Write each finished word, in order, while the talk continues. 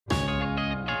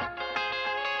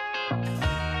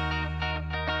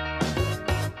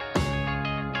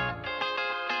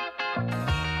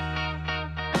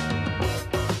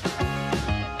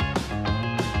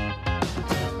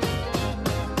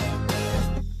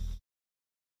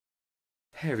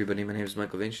Hey everybody, my name is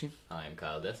Michael Vinci. I'm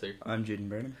Kyle Desser. I'm Jaden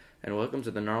Burnham. And welcome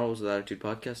to the Narwhals Wit Attitude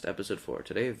Podcast, episode 4.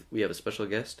 Today we have a special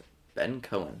guest, Ben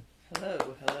Cohen.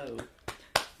 Hello.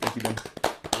 Thank you, Ben. I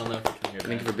don't know if you can hear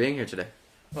Thank you for being here today.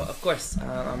 Well, of course,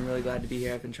 I'm really glad to be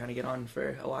here. I've been trying to get on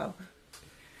for a while.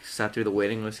 Sat through the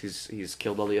waiting list, he's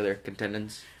killed all the other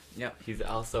contendants. Yep, he's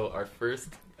also our first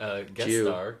guest Jew.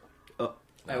 star.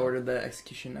 I ordered the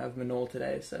execution of Minol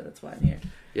today, so that's why I'm here.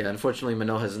 Yeah, unfortunately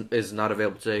Minol is not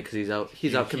available today because he's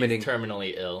out committing He's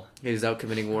terminally ill. he's out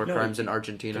committing war No, crimes in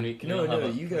Argentina. Can we No, have a-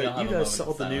 you can we have a moment guys saw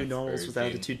of the new silence Narwhals for With Jaden?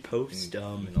 Attitude post.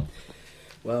 Minol?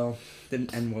 Well,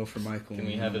 didn't end well for Michael. Can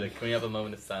we have a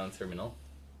moment of silence for Minol?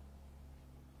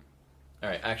 All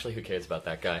right. Actually, who cares about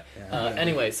that guy? Yeah.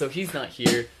 Anyway, so he's not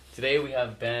here today. We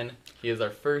have Ben. He is our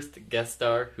first guest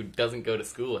star who doesn't go to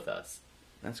school with us.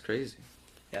 That's crazy.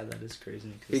 Yeah, that is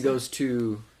crazy. He goes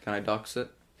to... Can I dox it?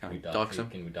 Can I Can we dox him?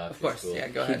 Can we dox Of course, your school? yeah,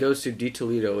 go He ahead. goes to De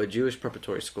Toledo, a Jewish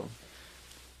preparatory school.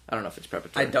 I don't know if it's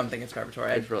preparatory. I don't think it's preparatory.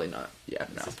 It's really not. Yeah,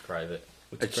 This no. is private.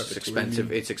 What's It's preparatory expensive.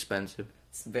 mean? It's expensive.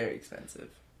 It's very expensive.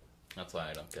 That's why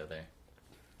I don't go there.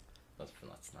 That's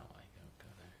not why I don't go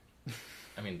there.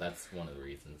 I mean, that's one of the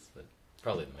reasons, but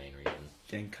probably the main reason.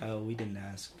 Dang, Kyle, we didn't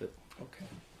ask, but okay.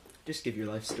 Just give your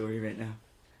life story right now.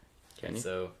 Can you?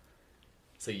 So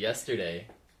yesterday,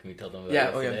 can we tell them about Yeah,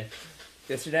 yesterday? okay.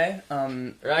 Yesterday,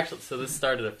 Or actually, so this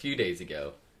started a few days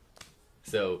ago.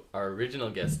 So our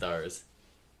original guest stars,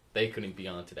 they couldn't be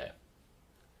on today.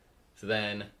 So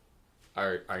then,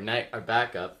 our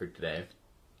backup for today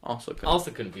Also,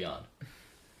 also couldn't be on.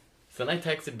 So then I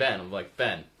texted Ben. I'm like,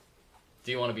 Ben,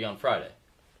 do you want to be on Friday?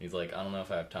 He's like, I don't know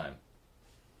if I have time.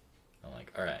 I'm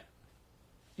like, all right.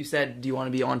 you said, do you want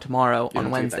to be on tomorrow You on don't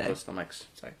take that Wednesday? close to the mics.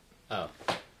 Sorry. Oh,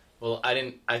 well, I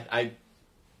didn't.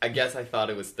 I guess I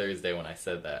thought it was Thursday when I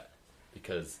said that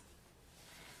because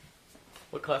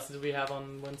what classes do we have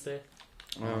on Wednesday?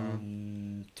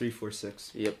 3, 4,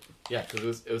 6. Yep. Yeah,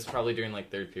 because it was probably during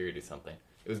like third period or something.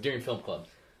 It was during film club.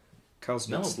 Kyle's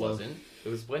No, been it slow. wasn't. It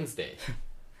was Wednesday.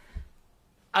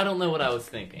 I don't know what I was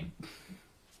thinking.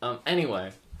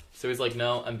 Anyway, so he's like,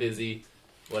 no, I'm busy,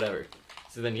 whatever.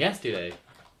 So then yesterday,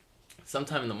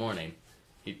 sometime in the morning,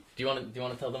 do you want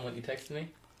to tell them what you texted me?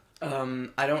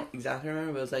 I don't exactly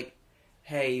remember, but it was like,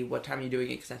 hey, what time are you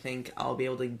doing it? Because I think I'll be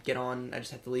able to get on. I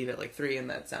just have to leave at like 3, and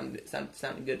that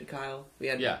sounded good to Kyle. We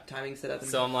had Yeah. timing set up. And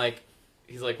So I'm like,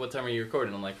 he's like, what time are you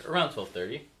recording? I'm like, around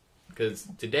 12:30, because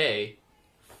today,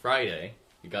 Friday,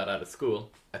 you got out of school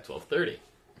at 12:30.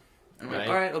 I'm like, right.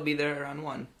 all right, I'll be there around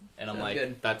 1. And I'm Sounds like,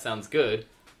 good. that sounds good,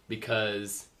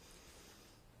 because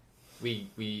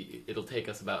it'll take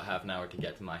us about half an hour to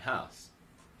get to my house.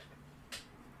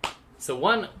 So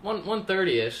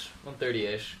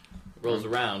 1:30ish rolls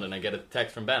around, and I get a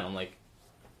text from Ben. I'm like,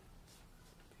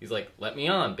 he's like, let me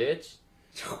on, bitch.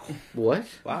 What?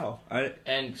 Wow.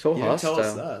 And So You didn't tell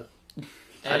us hostile.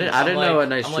 that. I didn't I'm know like- a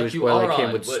nice I'm like, Jewish you boy are like him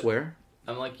on, would but- swear.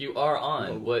 I'm like, you are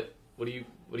on. Whoa. What do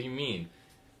you mean?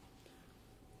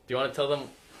 Do you want to tell them?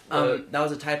 That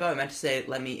was a typo. I meant to say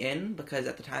let me in because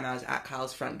at the time I was at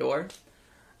Kyle's front door.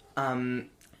 And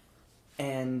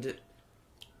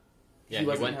Yeah, he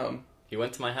wasn't home. He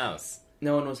went to my house.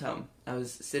 No one was home. I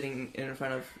was sitting in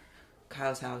front of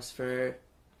Kyle's house for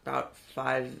about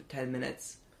 5-10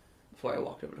 minutes before I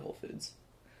walked over to Whole Foods.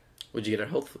 What'd you get at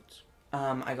Whole Foods?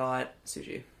 I got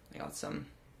sushi. I got some.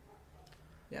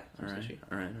 Yeah, some sushi.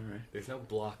 All right. There's no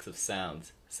blocks of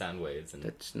sound waves, and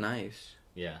That's nice.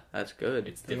 yeah, That's good.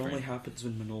 it's It different. only happens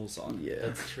when Minol's on. Yeah.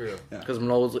 That's true. Yeah. Because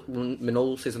Minol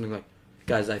will say something like,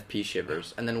 guys, I have pee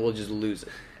shivers, and then we'll just lose it.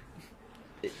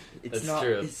 It's That's not.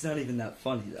 true. It's not even that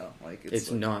funny though. Like It's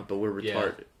like, not, but we're Yeah.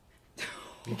 retarded.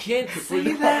 You can't We're say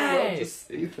not that. allowed to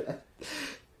say that.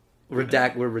 We're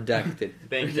redacted.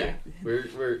 Thank you.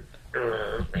 We're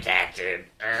redacted.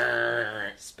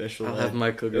 Special. I'll ed. have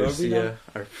Michael Are we Garcia,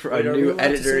 our Wait, are we new allowed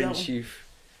to say that one? editor-in-chief.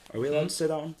 Are we allowed to say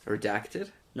that one? Redacted?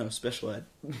 No, special ed.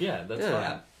 Yeah, that's Yeah.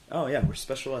 fine. Oh yeah, we're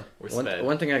special ed. We're One, sped.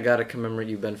 one thing I gotta commemorate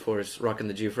you, Ben, for is rocking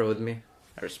the Jufro with me.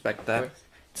 I respect that.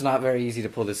 It's not very easy to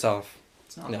pull this off.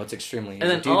 It's not. No, it's extremely easy. And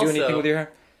then do you do also- anything with your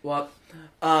hair? Well,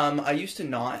 I used to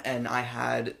not, and I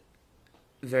had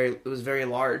it was very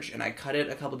large, and I cut it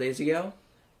a couple days ago.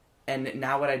 And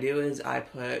now what I do is I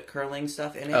put curling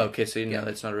stuff in it. Oh, okay, so you know Yeah.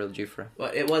 that's not a real Jufro.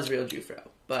 Well, it was real Jufro,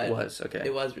 but It was, okay.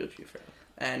 It was real Jufro,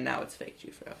 and now it's fake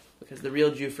Jufro because the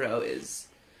real Jufro is.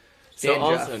 So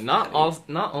dandruff. also,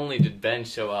 not only did Ben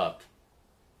show up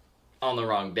on the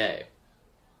wrong day,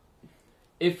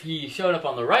 if he showed up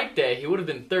on the right day, he would have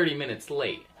been 30 minutes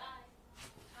late.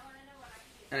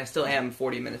 And I still am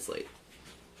 40 minutes late.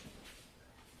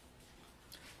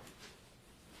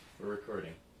 We're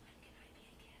recording.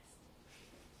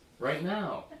 right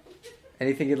now.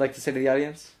 Anything you'd like to say to the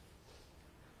audience?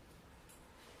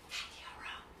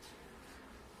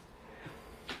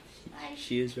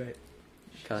 She is right.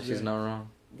 Gosh, she's not wrong.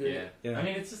 Yeah. Yeah. I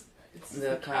mean, it's just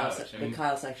The Kyle, couch. I mean, the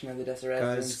Kyle section of the Desert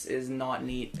Residence is not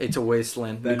neat. It's a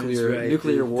wasteland. Ben is right.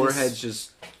 Nuclear This- warheads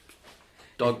just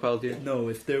dogpiled here. No,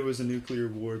 if there was a nuclear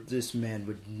war, this man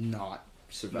would not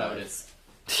survive.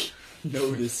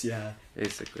 Notice, yeah.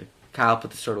 Basically. Kyle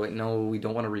put the sword away. No, we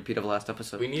don't want a repeat of last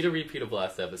episode. We need a repeat of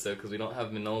last episode because we don't have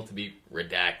Minol to be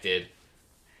redacted.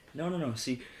 No.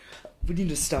 See, we need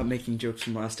to stop making jokes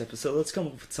from last episode. Let's come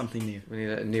up with something new. We need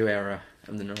a new era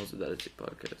of the Narwhals Wit Attitude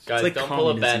podcast. Guys, like don't pull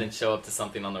a Ben communism. and show up to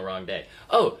something on the wrong day.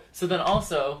 Oh, so then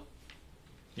also,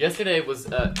 yesterday was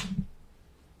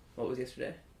What was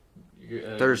yesterday?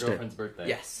 your Thursday. girlfriend's birthday.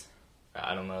 Yes.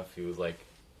 I don't know if he was like,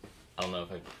 I don't know.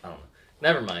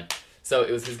 Never mind. So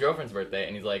it was his girlfriend's birthday,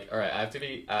 and he's like, all right, I have to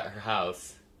be at her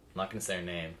house. I'm not going to say her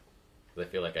name, because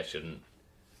I feel like I shouldn't.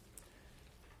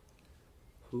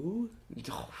 Who?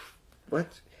 What?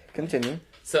 Continue.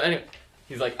 So anyway,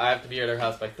 he's like, I have to be at her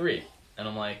house by 3. And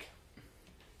I'm like,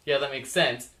 yeah, that makes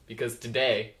sense, because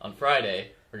today, on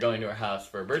Friday, we're going to her house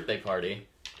for a birthday party.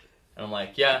 And I'm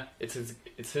like, yeah, it's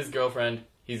his girlfriend.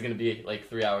 He's going to be like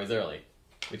 3 hours early,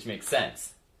 which makes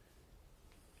sense.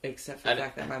 Except for the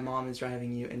fact that my mom is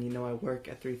driving you, and you know I work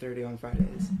at 3:30 on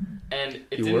Fridays. And it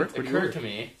You didn't work? Where do you occur work? to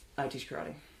me. I teach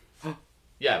karate.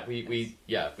 Yeah, we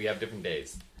have different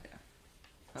days.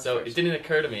 That's So first. it didn't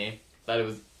occur to me that it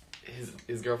was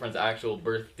his girlfriend's actual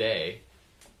birthday,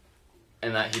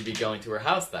 and that he'd be going to her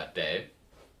house that day.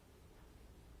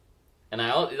 And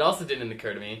it also didn't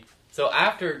occur to me. So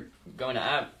after going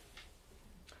to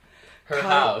her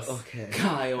house, Okay.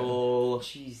 Kyle.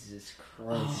 Jesus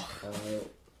Christ, Kyle.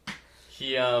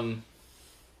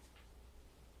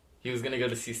 he was gonna go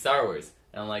to see Star Wars,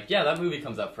 and I'm like, yeah, that movie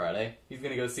comes out Friday. He's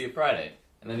gonna go see it Friday,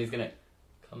 and then he's gonna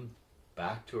come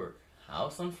back to her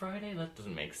house on Friday. That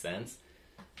doesn't make sense.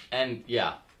 And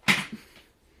yeah,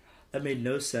 That made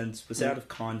no sense. Was out of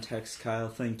context, Kyle.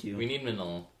 Thank you. we need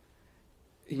Minol.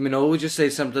 Minol would just say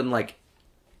something like,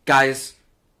 guys,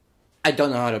 I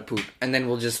don't know how to poop. And then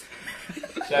we'll just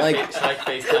Should I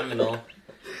FaceTime Minol?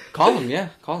 call him, yeah,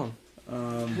 call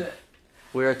him.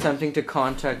 We're attempting to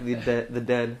contact the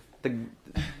dead.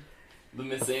 The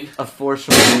missing. A force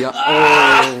from the...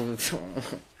 Oh!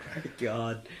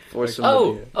 God. Force from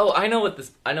the... Oh! I know what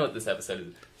this episode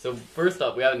is. So first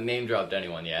up, we haven't name dropped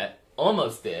anyone yet.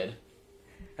 Almost did.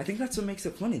 I think that's what makes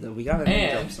it funny, though. We gotta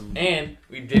name drop someone. And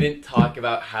we didn't talk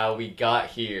about how we got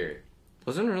here.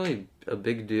 Wasn't really a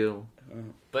big deal.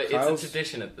 But Kyle's- it's a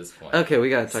tradition at this point. Okay, we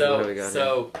gotta talk about how we got here.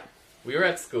 So we were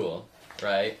at school,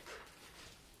 right?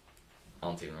 I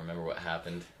don't even remember what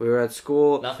happened. We were at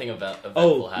school. Nothing eventful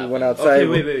Oh, happened. we went outside.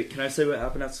 Okay, wait. Can I say what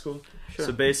happened at school? Sure.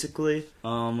 So basically,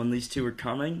 when these two were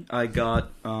coming, I got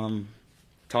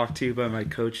talked to by my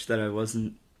coach that I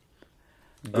wasn't.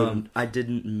 I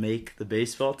didn't make the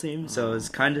baseball team, so it was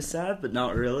kind of sad, but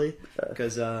not really,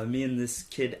 because me and this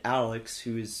kid Alex,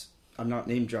 I'm not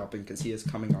name dropping because he is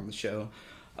coming on the show.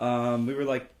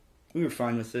 We were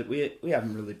fine with it. We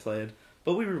haven't really played,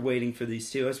 but we were waiting for these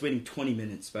two. I was waiting 20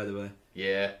 minutes, by the way.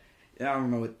 Yeah. I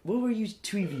don't know what were you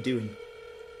two even doing?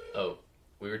 Oh,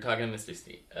 we were talking to Mr.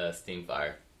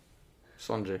 Steamfire.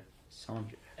 Sanjay.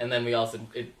 Sandra. And then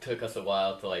it took us a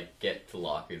while to get to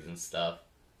lockers and stuff.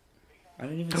 I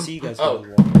didn't even see you guys. Oh. go to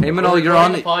the wall. Hey, Minol, you're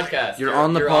on the podcast. You're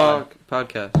on the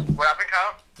podcast. What happened,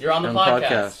 Kyle? You're on the You're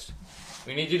podcast.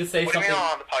 We need you to say What do you something.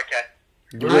 mean on the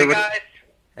podcast? You're Hi, re- guys.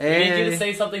 We need you to Hey.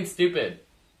 say something stupid.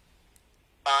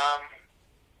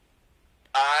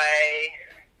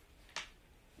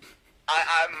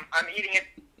 I'm eating it.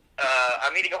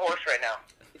 I'm eating a horse right now.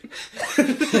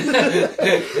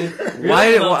 Why?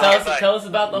 Really? No, why- tell us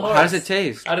about the horse. How does it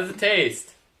taste? How does it taste?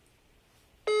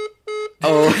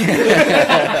 Oh.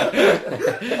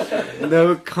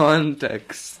 No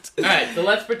context. All right, so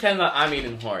let's pretend that I'm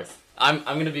eating a horse. I'm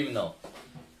gonna be Minol.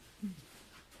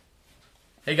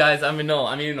 Hey guys, I'm Minol.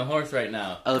 I'm eating a horse right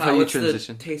now. I love Kyle, how you what's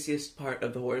transition. the tastiest part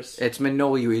of the horse? It's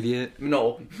Minol, you idiot.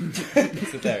 No.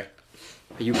 Sit there.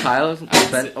 Are you Kyle? I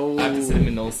have Ben? to sit in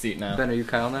Minol's seat now. Ben, are you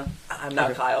Kyle now? I'm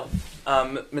not Kyle.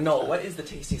 Minol, what is the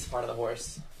tastiest part of the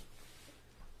horse?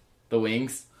 The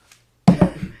wings.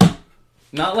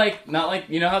 Not like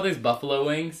you know how there's buffalo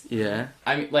wings? Yeah.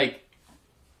 I mean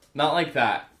not like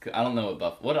that. I don't know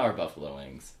what are buffalo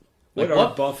wings. What Like,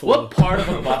 are buffalo? What part of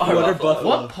a buffalo? What are buffalo?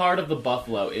 What part of the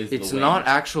buffalo is It's the wing? not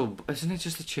actual. Isn't it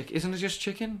just a chicken? Isn't it just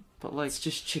chicken? But like, It's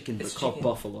just chicken, but It's called chicken.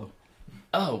 buffalo.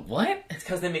 Oh, what? It's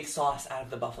because they make sauce out of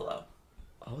the buffalo.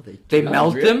 Oh, They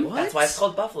melt really? them. What? That's why it's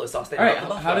called buffalo sauce. They All right, melt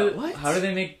the how buffalo. do how do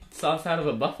they make sauce out of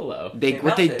a buffalo? They They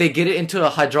melt it. they get it into a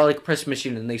hydraulic press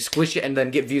machine and they squish it and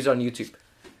then get views on YouTube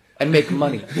and make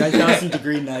money.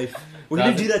 9,000-degree knife. We're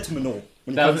gonna do that to Minol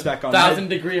when he comes back on.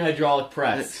 1,000-degree hydraulic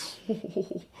press.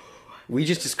 We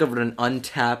just discovered an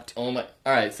untapped. Oh my!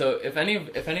 All right, so if any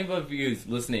of you is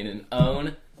listening and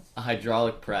own a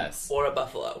hydraulic press Or a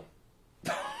buffalo.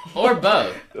 or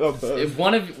both, Oh, both. if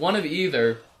one of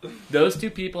either, those two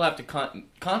people have to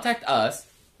contact us.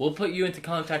 We'll put you into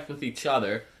contact with each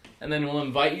other, and then we'll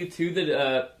invite you to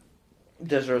the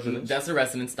Desert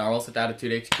Residence, Narwhals Wit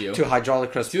Attitude HQ, To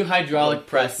hydraulic press. to hydraulic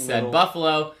press said Minol.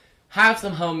 buffalo, have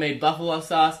some homemade buffalo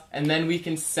sauce, and then we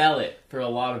can sell it for a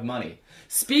lot of money.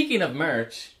 Speaking of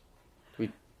merch,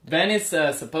 Ben is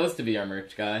supposed to be our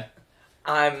merch guy.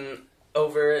 I'm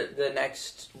over the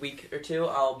next week or two.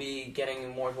 I'll be getting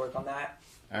more work on that.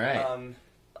 All right.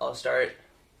 I'll start.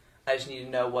 I just need to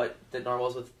know what the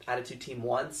Narwhals with Attitude team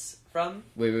wants from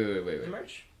Wait. the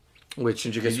merch. Wait,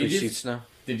 should you get Did you switch just- seats now?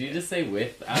 Did you just say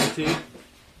with attitude?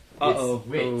 Uh-oh. It's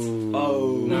wit.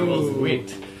 Oh. Narwhals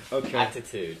wit Okay.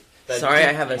 attitude. But Sorry,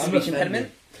 I have a I'm speech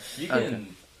offended.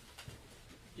 impediment.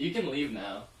 You can leave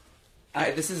now.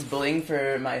 This is bullying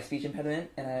for my speech impediment,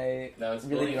 and I That was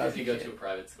really really do not because you go to appreciate a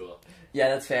private school. Yeah,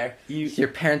 that's fair. Your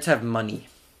parents have money.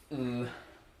 Mm.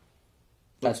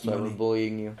 That's why we're money?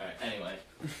 bullying you. All right. Anyway,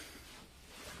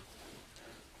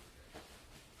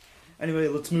 Anyway,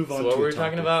 let's move on so to what a were we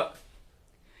talking topic. about?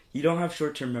 You don't have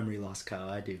short-term memory loss, Kyle.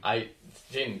 I do.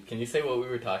 Jaden, can you say what we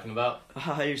were talking about?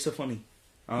 Haha, you're so funny.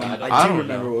 I don't- I I do don't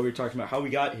remember know. what we were talking about, how we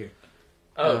got here.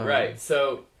 Oh, right.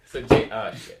 So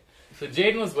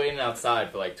Jaden was waiting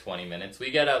outside for like 20 minutes.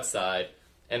 We get outside,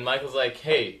 and Michael's like,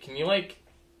 "Hey, can you like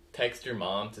text your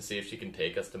mom to see if she can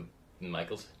take us to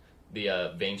Michael's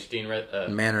Vainstein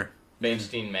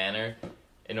Manor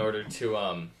in order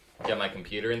to get my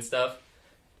computer and stuff?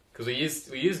 Because we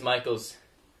use Michael's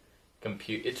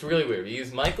computer. It's really weird. We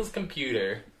use Michael's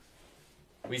computer.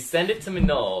 We send it to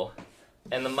Minol,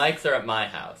 and the mics are at my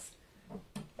house.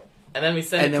 And then we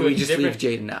send And it then to we a just different...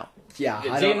 leave Jaden out. Yeah,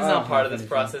 Jaden's not part of this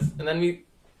process. And then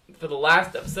for the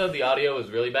last episode, the audio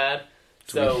was really bad.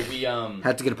 So we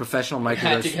Had to get a professional mic.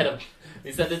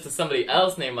 we sent it to somebody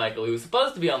else named Michael, who was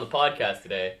supposed to be on the podcast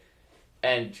today,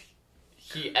 and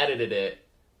he edited it,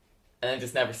 and then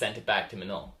just never sent it back to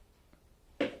Minol.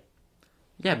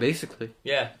 Yeah, basically.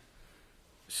 Yeah.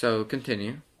 So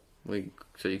continue. So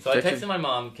I texted my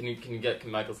mom, can you get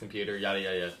Michael's computer, yada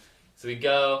yada yada. So we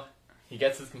go, he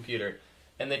gets his computer,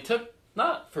 and they took,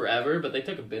 not forever, but they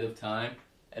took a bit of time,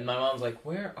 and my mom's like,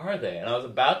 where are they? And I was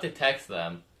about to text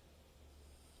them,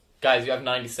 guys, you have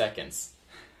 90 seconds.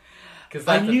 Cause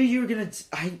I that's knew you were gonna.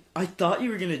 I thought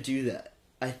you were gonna do that.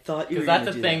 I thought you were. Because that's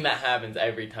gonna a do thing that. that happens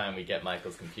every time we get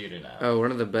Michael's computer now. Oh,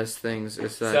 one of the best things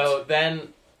is that. So then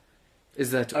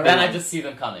Alright. I just see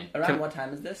them coming. Around what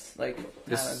time is this? Like,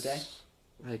 this, time of day?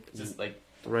 like Just like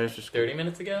right after school. 30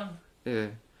 minutes ago? Yeah.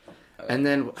 And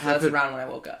then what So that's happened? around when I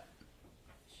woke up.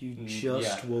 You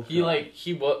just woke He up.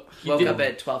 Woke did- up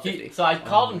at 12:50. So I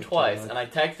called him my twice, God. and I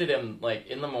texted him like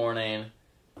in the morning,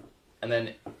 and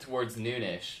then towards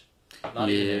noonish. Not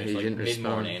Yeah, even he noonish, like didn't mid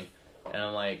morning. And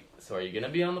I'm like, so are you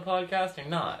gonna be on the podcast or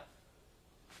not?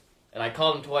 And I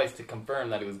called him twice to confirm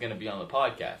that he was gonna be on the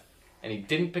podcast, and he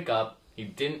didn't pick up. He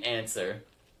didn't answer.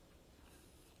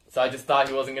 So I just thought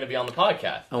he wasn't gonna be on the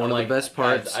podcast. And one I'm of the like, best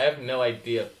parts- "Guys, I have no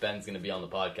idea if Ben's gonna be on the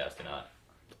podcast or not."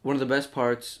 One of the best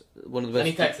parts. One of the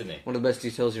Then best. he texted me. One of the best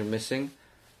details you're missing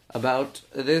about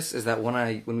this is that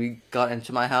when we got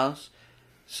into my house,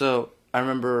 so I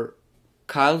remember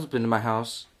Kyle's been to my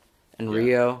house, and Yeah.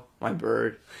 Rio, my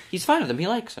bird, he's fine with him. He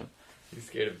likes him. He's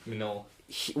scared of Minol.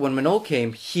 When Minol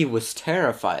came, he was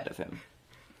terrified of him.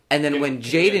 And then when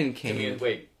Jaden came,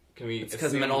 Can we? It's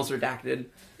because assume- Minol's redacted.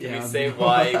 Can we say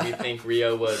why we think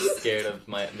Rio was scared of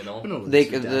Minol?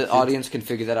 the audience can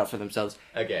figure that out for themselves.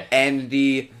 Okay.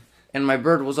 And my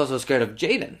bird was also scared of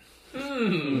Jaden.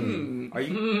 Are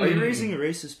you raising a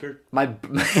racist bird?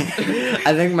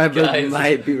 I think my bird Guys,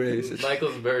 might be racist.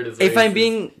 Michael's bird is. If I'm racist.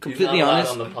 being He's completely not allowed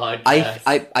honest, on the podcast.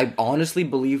 I honestly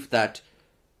believe that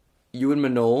you and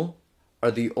Minol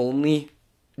are the only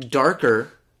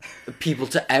darker people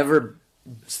to ever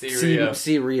see Rio.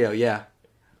 Rio. Yeah.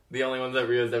 The only ones that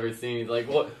Rio's ever seen. He's like,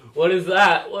 what is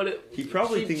that? He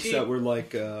probably cheep, thinks cheep. that we're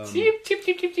like. Cheep, cheep,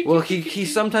 cheep, cheep, cheep, Well, cheep, cheep, he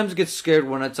cheep. sometimes gets scared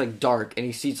when it's like dark, and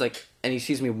he sees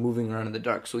me moving around in the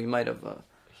dark. So he might have.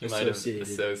 He might have associated.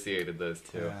 associated those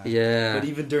two. Yeah. But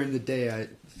even during the day,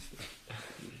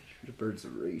 the bird's a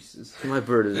racist. My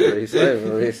bird is racist. I have a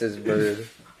racist bird.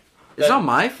 It's not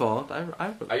my fault.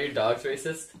 Are your dogs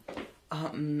racist?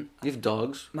 You have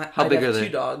dogs? I How big have are they?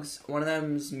 2 dogs. One of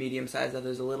them's medium sized, the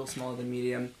other's a little smaller than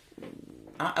medium.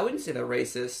 I wouldn't say they're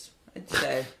racist. I'd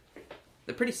say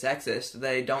they're pretty sexist.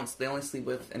 They only sleep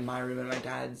in my room and my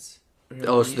dad's room.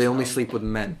 Oh, so they only sleep with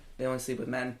men. They only sleep with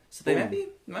men. So they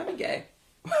might be gay.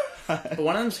 But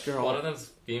one of them's girl. One of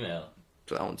them's female.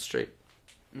 So that one's straight.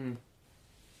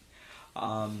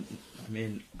 I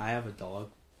mean, I have a dog,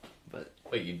 but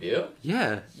Wait, you do?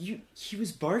 Yeah. he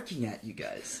was barking at you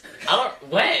guys.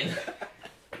 When?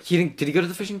 Did he go to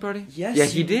the fishing party? Yes, Yeah,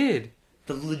 he did.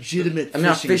 The legitimate I mean,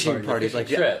 not fishing fishing party. party, like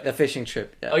Fishing trip. a fishing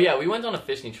trip. Yeah. Oh yeah, we went on a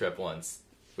fishing trip once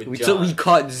with We John.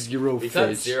 caught 0 We fish.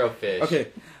 caught 0 fish. Okay,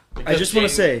 Because I just want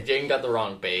to say Jaden got the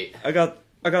wrong bait. I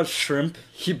got shrimp,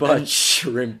 He bought And-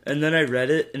 shrimp. and then I read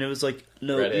it, and it was like,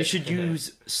 no, Read you it. should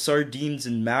use sardines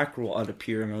and mackerel out of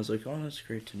here, and I was like, oh, that's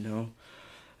great to know.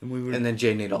 And we were, And then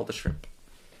Jane ate all the shrimp.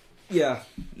 yeah,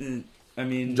 I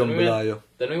mean, Jambalaya.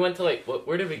 Then we went to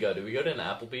where did we go? Did we go to an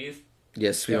Applebee's?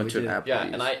 Yes, we Yeah, went we to an did. Applebee's. Yeah,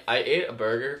 and I ate a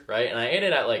burger, right? And I ate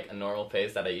it at like a normal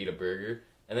pace that I eat a burger.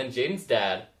 And then Jaden's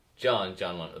dad, John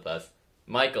went with us,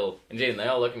 Michael, and Jaden, they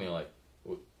all look at me like,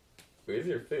 where's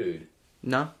your food?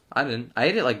 No, I didn't. I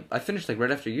ate it I finished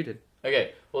right after you did.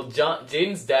 Okay, well,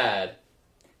 Jaden's dad,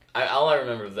 all I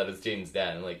remember was that it's Jaden's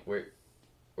dad. And like, where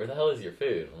the hell is your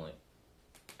food? I'm like,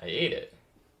 I ate it.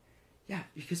 yeah,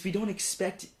 because we don't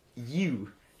expect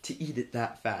you to eat it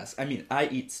that fast. I mean, I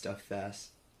eat stuff fast,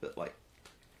 but like,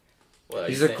 What, are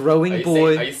He's you a saying- growing are you boy.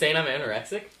 Saying, are you saying I'm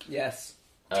anorexic? Yes.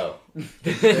 Oh.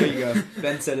 there you go.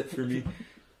 Ben said it for me.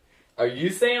 Are you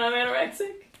saying I'm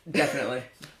anorexic? Definitely.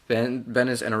 Ben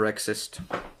is anorexist.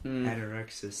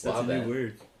 Anorexis. That's Wow, a new Ben.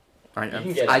 word. I You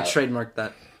can get I out. trademarked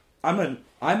that. I'm a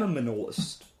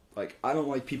Minolist. Like, I don't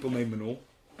like people named Minol.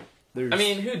 There's, I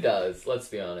mean, who does? Let's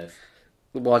be honest.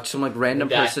 Watch some random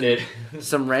Redacted. person,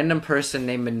 some random person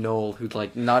named Minol who's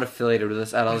not affiliated with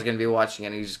us at all is gonna be watching it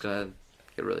and he's just gonna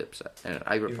get really upset. And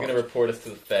I He's gonna apologize. report us to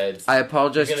the feds. I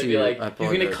apologize He's to gonna you. be I like, he's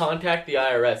apologize. gonna contact the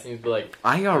IRS and he's be like,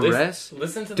 IRS?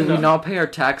 listen to Do the we not pay our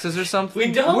taxes or something?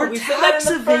 We don't. We're we said that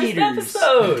in the first tax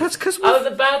episode. That's because I was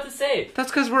about to say. That's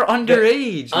because we're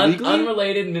underage. legally?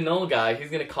 Unrelated Minol guy, he's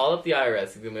gonna call up the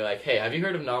IRS. He's gonna be like, "Hey, have you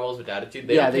heard of Narwhals Wit Attitude?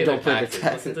 They Yeah, don't they pay don't their pay taxes. the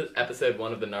taxes." Listen to episode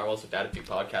 1 of the Narwhals Wit Attitude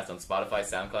podcast on Spotify,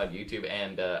 SoundCloud, YouTube,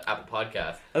 and Apple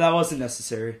Podcast. that wasn't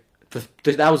necessary.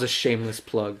 That was a shameless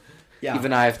plug. Yeah.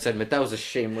 Even I have to admit that was a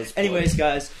shameless plug. Anyways,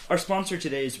 guys, our sponsor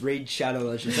today is Raid Shadow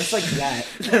Legends. That's like that.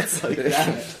 That's like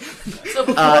that. So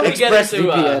before we get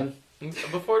into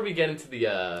ExpressVPN. before we get into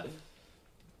the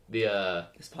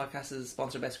This podcast is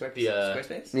sponsored by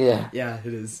Squarespace. Yeah. Yeah,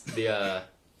 it is. the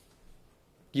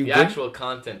You good? actual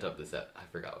content of this, I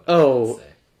forgot what I Oh, was gonna say.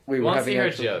 we Who were wants to having hear a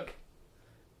actual- joke?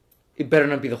 It better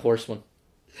not be the horse one.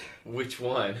 Which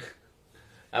one?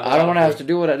 I don't want to have to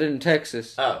do what I did in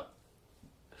Texas. Oh.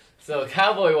 So a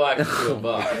cowboy walks into a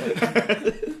bar.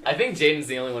 I think Jaden's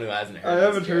the only one who hasn't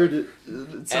heard this joke. it.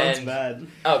 It sounds And- bad.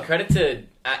 Oh, credit to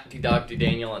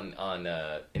 @DDogDaniel on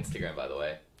Instagram, by the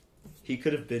way. He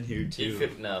could have been here He too.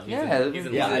 could, no, he's Yeah, in, he's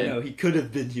in Yeah, I London. know. He could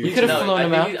have been here. You could have No, flown I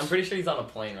him think out. I'm pretty sure he's on a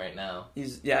plane right now.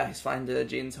 He's flying to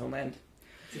Jaden's homeland.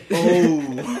 Oh.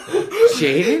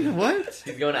 Jaden? What?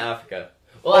 He's going to Africa.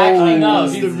 Well, actually, no.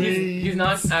 it's the He's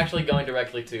not actually going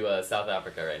directly to South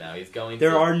Africa right now. He's going There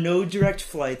to... are no direct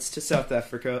flights to South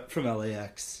Africa from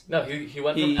LAX. No, he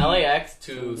went from He- LAX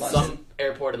to London. some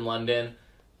airport in London.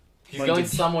 He's London. going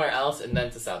somewhere else and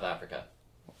then to South Africa.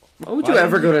 Why would Why you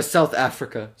ever didn't go to South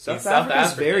Africa? South South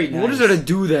Africa's Africa. very nice. What is there to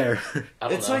do there? I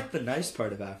don't It's know. like the nice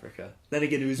part of Africa. Then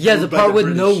again, it was Yeah, ruled the by part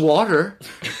with no British. water.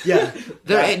 Yeah,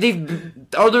 They're, they've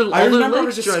all their I remember our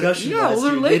lakes dried- discussion Yeah, all last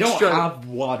their year. They lakes don't dried- have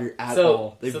water at so,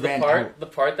 all. They so the ran part out.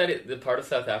 the part of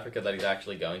South Africa that he's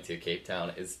actually going to, Cape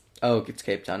Town, is Oh, it's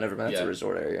Cape Town. Never mind. That's Yeah. a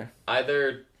resort area.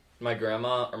 either my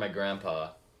grandma or my grandpa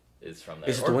is from there.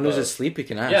 Is it or the one who's both. asleep? You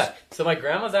can ask. Yeah. So my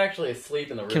grandma's actually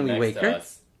asleep in the room Can we next wake to her?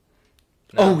 us.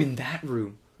 No. Oh, in that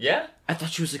room. Yeah? I thought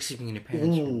she was sleeping in your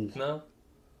parents' room. Ooh. No.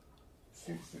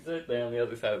 She's right there on the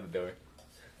other side of the door.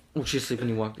 Was she asleep when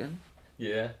you walked in?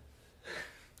 Yeah.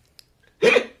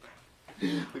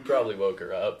 We probably woke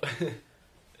her up.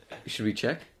 Should we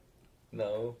check?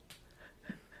 No.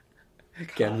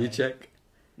 Can we check?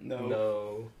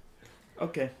 No.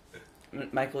 Okay.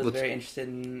 Michael is Let's- very interested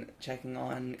in checking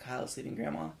on Kyle's sleeping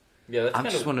grandma. Yeah, that's I kind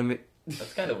just of want to.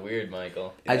 that's kind of weird,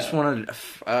 Michael. I just wanted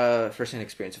first-hand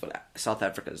experience of what South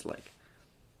Africa is like.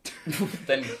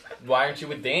 Then why aren't you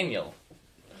with Daniel?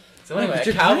 So anyway, but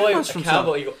a your cowboy, grandma's from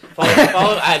follow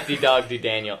at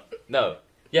DDogDaniel. No,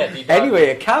 yeah, DDog. Anyway,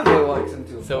 a cowboy walks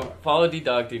into a So follow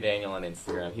DDogDaniel on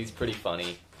Instagram. He's pretty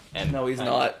funny and No, he's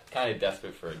not. Kind of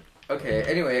desperate for Okay,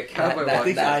 anyway, a cowboy I walks.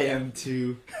 think I am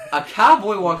too. A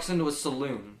cowboy walks into a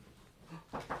saloon.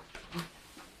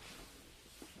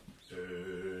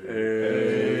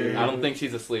 I don't think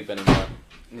she's asleep anymore.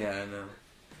 Yeah, I know.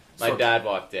 My dad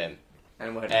walked in.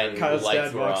 And what? And Kyle's lights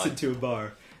dad were walks on. into a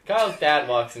bar. Kyle's dad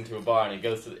walks into a bar and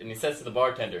he says to the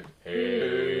bartender,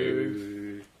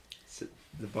 "Hey."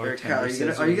 The Kyle, bartender are you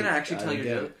says, gonna actually "I tell your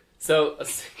get joke? it." So a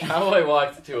cowboy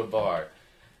walks into a bar,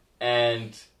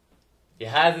 and he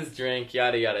has his drink,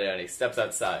 yada yada yada. He steps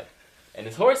outside, and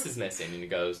his horse is missing. And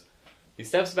he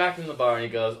steps back from the bar, and he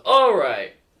goes, "All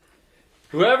right,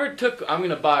 I'm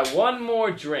gonna buy one more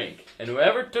drink, and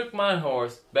whoever took my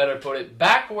horse better put it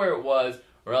back where it was,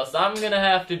 or else I'm gonna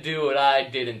have to do what I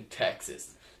did in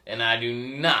Texas, and I do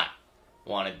not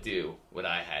want to do what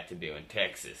I had to do in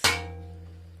Texas."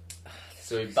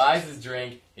 So he buys his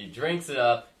drink, he drinks it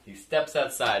up, he steps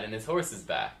outside, and his horse is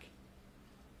back.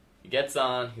 He gets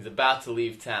on, he's about to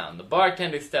leave town. The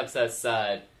bartender steps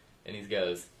outside, and he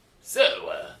goes,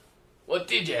 "So, what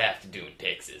did you have to do in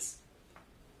Texas?"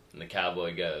 And the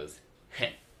cowboy goes,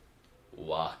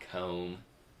 "Walk home."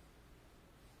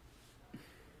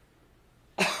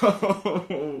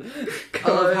 I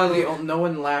love how no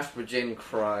one laughed but Jane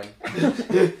cried.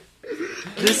 I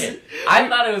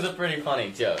thought it was a pretty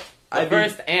funny joke. The I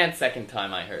first and second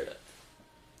time I heard it.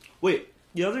 Wait,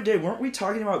 the other day, weren't we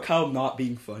talking about Kyle not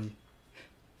being funny?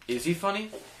 Is he funny?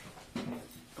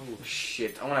 Oh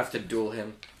shit! I'm gonna have to duel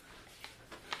him.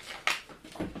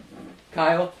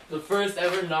 Kyle, the first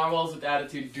ever Narwhals Wit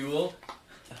Attitude duel.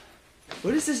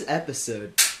 What is this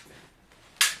episode?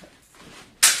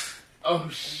 Oh,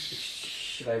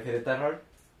 Should I have hit it that hard?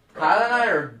 Kyle and I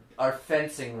are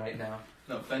fencing right now.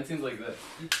 No, fencing's like this.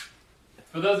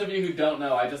 For those of you who don't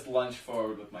know, I just lunge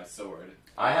forward with my sword.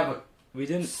 I have a We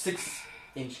didn't.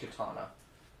 6-inch katana.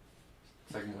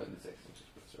 It's like more than 6 inches,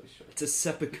 but it's really short. It's a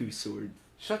seppuku sword.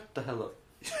 Shut the hell up.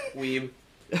 Weeb.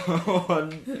 Oh,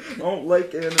 I don't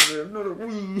like anime. I'm not a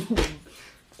weeb.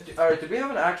 Alright, did we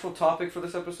have an actual topic for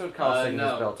this episode? Kyle's taking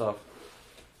no. his belt off.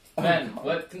 Ben,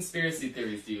 what conspiracy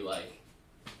theories do you like?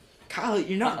 Kyle,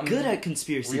 you're not good at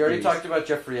conspiracy We already theories. talked about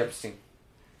Jeffrey Epstein.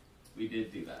 We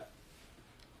did do that.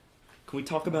 Can we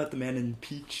talk about the man in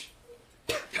Peach?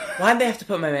 Why'd they have to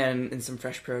put my man in some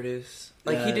fresh produce?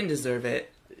 Like, he Yeah. didn't deserve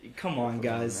it. Come on,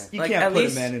 guys. You Like, can't at put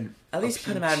least- a man in. At a least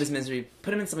put him peach. out of his misery.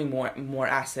 Put him in something more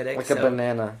acidic. Like so. a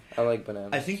banana. I like bananas.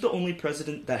 I think the only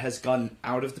president that has gotten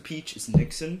out of the peach is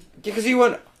Nixon. Because he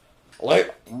went,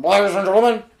 ladies and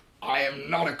gentlemen, I am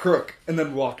not a crook, and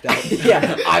then walked out.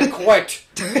 yeah, I quit.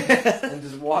 And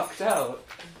just walked out.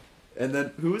 And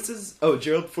then who was his? Oh,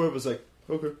 Gerald Ford was like,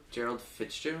 okay. Gerald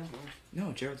Fitzgerald?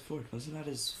 No, Gerald Ford wasn't that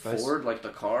his vice? Ford, like the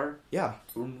car? Yeah,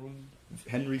 Boom, boom.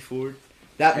 Henry Ford.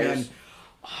 That man. Harris.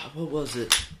 What was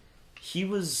it? He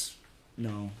was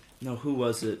no. Who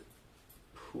was it?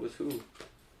 Who was who?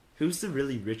 Who's the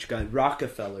really rich guy?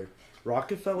 Rockefeller.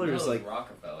 Rockefeller is like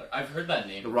Rockefeller. I've heard that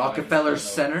name. The before, I just Rockefeller don't know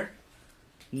Center?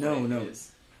 no. what it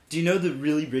is. Do you know the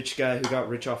really rich guy who got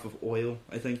rich off of oil?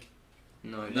 I think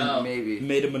No. Maybe.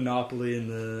 made a monopoly in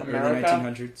the America?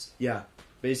 early 1900s. Yeah,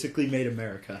 basically made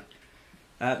America.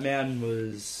 That man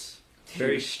was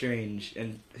very strange,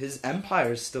 and his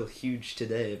empire is still huge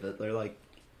today. But they're like,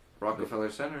 Rockefeller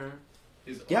Center.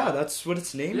 yeah, that's what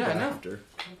it's named Yeah, I know. after.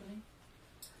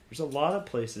 There's a lot of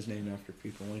places named after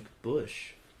people, like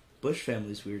Bush. Bush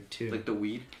family's weird too. Like the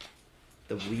weed?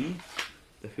 The we,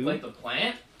 the who, Like the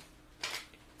plant?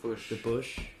 Bush. the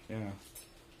Bush. Yeah,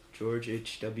 George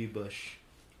H.W. Bush.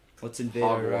 Let's invade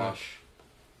Iraq. Hogwash.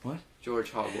 What?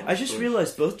 George Hogwash. I just Bush.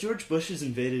 realized both George Bushes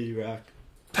invaded Iraq.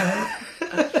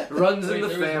 Runs in Wait, the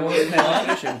there was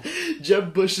family. more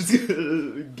Jeb Bush is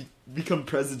gonna become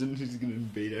president. He's gonna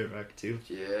invade Iraq too.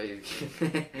 Yeah.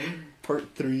 Part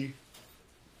 3.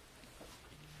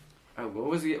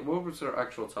 What was our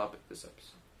actual topic this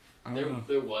episode?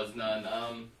 There was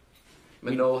none.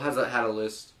 Minol had a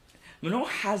list. Minol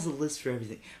has a list for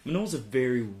everything. Minol's a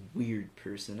very weird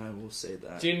person, I will say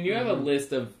that. June, you have a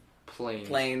list of...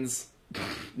 Planes.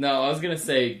 No, I was gonna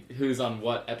say who's on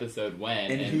what episode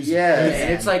when. And And who's- Yeah, who's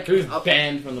and it's like who's up-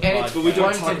 banned from the and podcast. it's But we don't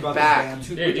front talk and about back. this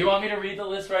Dude, band. do you want me to read the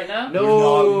list right now? You're No,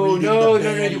 not reading no, the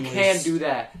no, you band can't list. do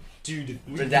that. Dude,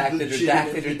 Redacted. Redacted, We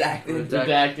can- redacted, no,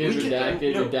 redacted,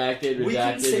 we can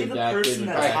redacted, say the redacted, person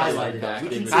that's highlighted. redacted, We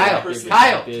can say the redacted, person-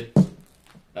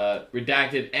 redacted,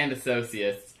 redacted and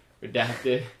associates,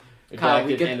 redacted, Kyle,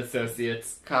 we redacted get- and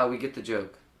associates. Kyle, we get the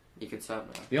joke. You can stop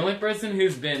now. The only person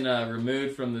who's been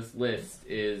removed from this list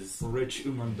is Rich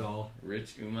Umandal.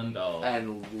 Rich Umandal.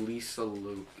 And Lisa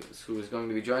Lucas, who is going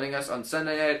to be joining us on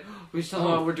Sunday night. We should tell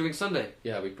them what we're doing Sunday.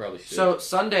 Yeah, we probably should. So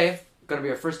Sunday, going to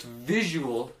be our first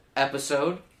visual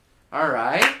episode.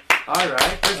 Alright.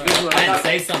 First visual. Ben,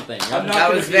 say something. I'm not That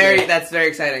gonna was be there. that's very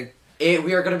exciting.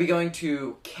 We are going to be going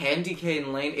to Candy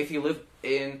Cane Lane. If you live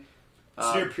in...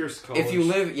 It's near Pierce College. If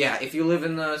you live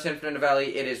in the San Fernando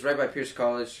Valley, it is right by Pierce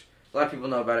College. A lot of people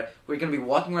know about it. We're going to be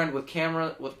walking around with a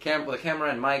camera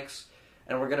and mics,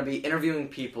 and we're going to be interviewing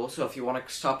people. So if you want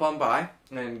to stop on by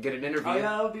and get an interview, Oh yeah,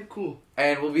 that would be cool.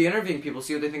 and we'll be interviewing people,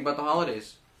 see what they think about the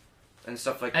holidays and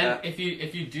stuff like And that. if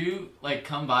you do like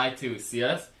come by to see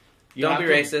us, you Don't have be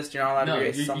to- racist. You're not allowed No,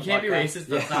 to be racist. you on the can't be podcast. racist.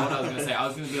 That's not what I was gonna say. I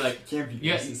was gonna be like, Can't be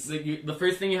yeah. racist. The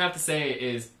first thing you have to say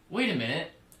is, "Wait a minute,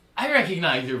 I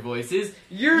recognize your voices.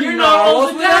 You're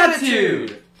Narwhals Narwhals Wit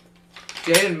Attitude."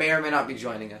 Jaden may or may not be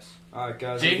joining us. Alright,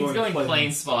 guys. I'm Jaden's going to play plane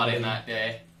this spotting game. that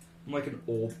day. I'm like an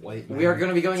old white man. We are going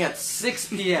to be going at 6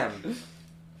 p.m.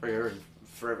 for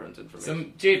everyone's So,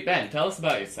 information. Jade, Ben, tell us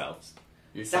about yourselves.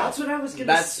 That's what I was gonna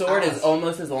That sword ask. is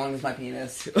almost as long as my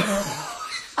penis.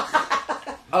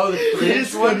 Oh, the It 3-inch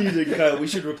is one? funny to cut. We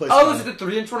should replace Oh, that. is it the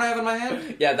 3-inch one I have in my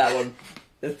hand? Yeah, that one.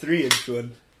 The 3-inch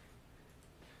one.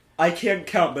 I can't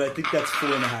count, but I think that's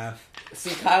 4.5.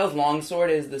 See, Kyle's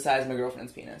longsword is the size of my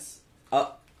girlfriend's penis.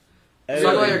 Talk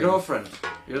about your girlfriend.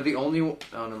 You're the only one.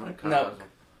 Oh, no, my No.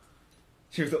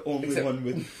 You're the only Except- one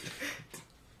with.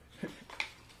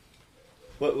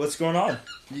 What's going on?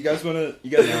 You guys wanna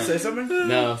say something?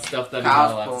 No stuff that he's not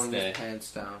Kyle's allowed to pulling his say.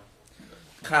 pants down.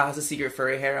 Kyle has a secret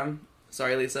furry harem.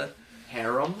 Sorry, Lisa.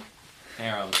 Harem?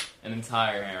 Harem, an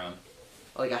entire harem,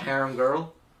 Like a harem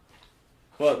girl?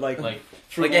 What like like.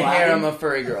 from Like a Aladdin? harem of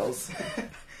furry girls.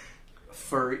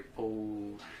 Furry.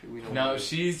 Oh, we don't No, know.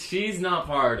 she's not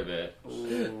part of it.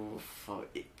 Oh, fuck.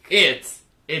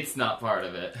 It's not part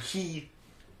of it. He.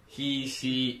 He,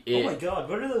 she, Oh my it. god!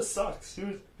 What are those socks?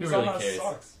 Who's really on those cares?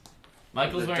 socks?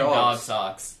 Michael's The wearing dog dogs.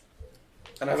 socks.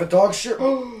 And I have a dog shirt.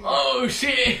 Oh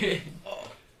shit!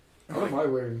 What am I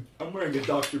wearing? I'm wearing a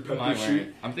Dr What am Pepper I shirt.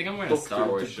 wearing? I think I'm wearing a Star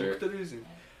Wars shirt.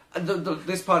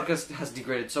 This podcast has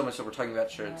degraded so much that we're talking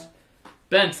about shirts.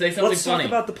 Ben, say something Let's funny. talk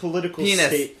about the political Penis.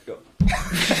 state. The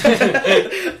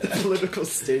political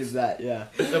state is that, yeah.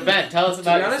 So Ben, tell us To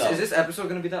about be honest, yourself. is this episode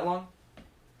going to be that long?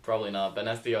 Probably not. Ben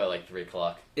has to go at like 3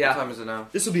 o'clock. What Yeah. time is it now?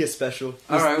 This will be a special.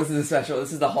 Alright. This is a special.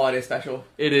 This is the holiday special.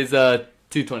 It is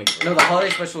 2:24. No, the holiday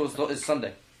special is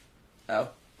Sunday. Oh.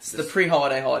 It's the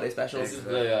pre-holiday holiday special. This is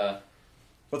the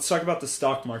Let's talk about the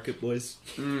stock market, boys.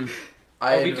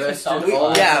 I we did a invested song We,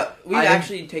 class. yeah, we've I-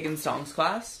 actually taken songs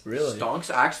class. Really? Stonks,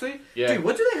 actually? yeah. Dude,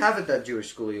 what do they have at that Jewish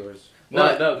school of yours?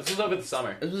 No, this is over the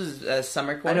summer. This was a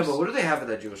summer course. I know, but what do they have at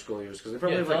that Jewish school of yours? Because they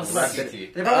probably Yeah, have tell like us about rabbinical.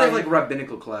 CT. They probably have like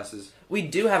rabbinical classes. We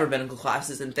do have rabbinical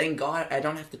classes, and thank God I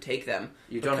don't have to take them.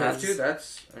 You don't have to. Because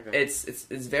That's okay.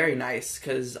 It's very nice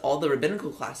because all the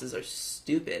rabbinical classes are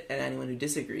stupid, and anyone who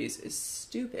disagrees is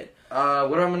stupid. What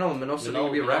about Minol? Minol said he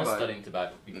would be a Minol's rabbi. studying to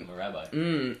become a rabbi.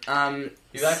 Mm.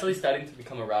 He's actually studying to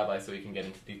become a rabbi so he can get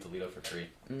into the Toledo for free.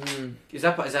 Is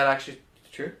that actually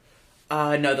true?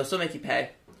 No, they'll still make you pay.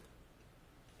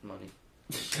 Money.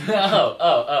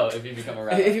 oh! If you become a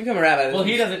rabbi. If you become a rabbi, Well,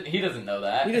 he doesn't know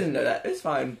that. He doesn't know that. It's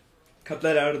fine. Cut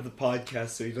that out of the podcast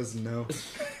so he doesn't know.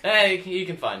 Hey, he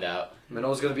can find out.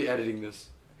 Minol's gonna be editing this.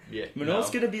 Yeah.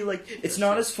 Manol's gonna be like, it's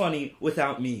not as funny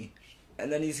without me.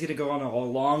 And then he's gonna go on a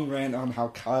long rant on how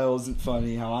Kyle isn't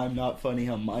funny, how I'm not funny,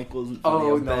 how Michael isn't funny.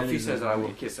 Oh how no! Ben If he isn't says that, I will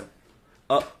funny. kiss him.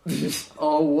 Oh.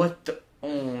 Oh what the?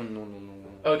 Oh no!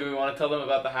 Oh, do we want to tell them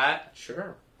about the hat?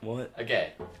 Sure. What?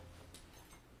 Okay.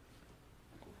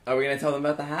 Are we gonna tell them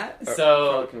about the hat?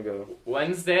 So Can go.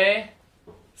 Wednesday,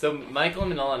 so Michael,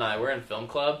 Minol, and I were in film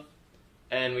club,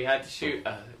 and we had to shoot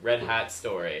a red hat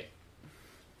story.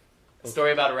 A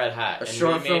story about a red hat. A and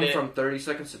short we film made it from 30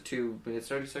 seconds to 2 minutes,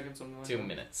 30 seconds, something like 2 that.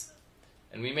 minutes,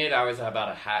 and we made ours about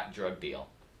a hat drug deal.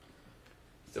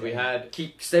 So we had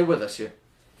Stay with us here.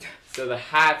 so the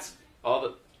hats, all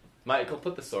the Michael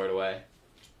put the sword away.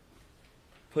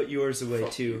 Put yours away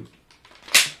Fuck too.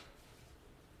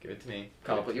 Give it to me.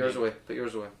 Kyle, Give it put to yours me. away. Put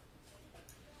yours away.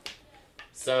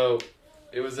 So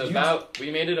it was about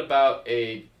we made it about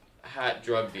a hat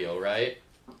drug deal, right?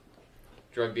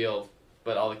 Drug deal,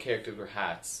 but all the characters were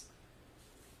hats.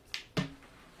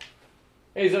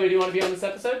 Hey Zoe, do you want to be on this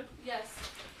episode? Yes.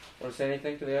 Want to say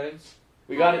anything to the audience?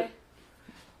 We got Hi. it.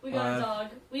 We got a dog.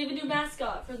 We have a new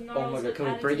mascot for the Oh Narwhals my god! Wit Can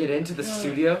we Attitude. bring it into the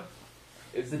studio?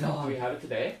 Is the dog? Do we have it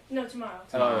today? No, tomorrow.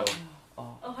 Oh.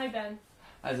 Oh, hi Ben.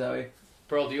 Hi Zoe.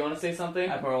 Pearl, do you want to say something?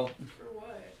 Hi Pearl. For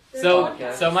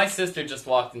what? So my sister just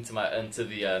walked into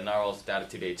the Narwhals Wit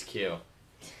Attitude HQ,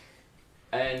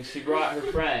 and she brought her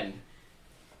friend.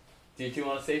 Do you two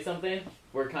want to say something?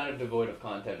 We're kind of devoid of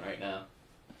content right now.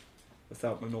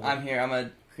 Without Manol. I'm here. I'm a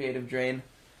creative drain.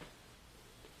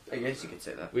 I guess you could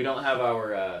say that. We don't have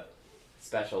our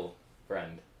special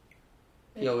friend.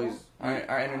 He always.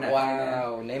 Our internet.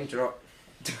 Wow, name drop.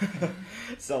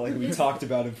 It's not like we talked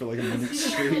about him for like a minute He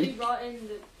straight. brought in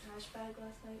the trash bag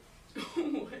last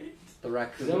night. What? The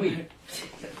raccoon. Zoe,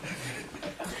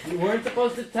 you weren't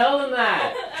supposed to tell them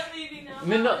that. I'm leaving now.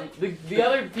 Minol, the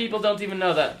other people don't even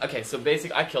know that. Okay, so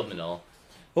basically, I killed Minol.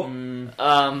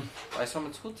 I saw him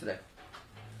at school today.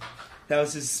 That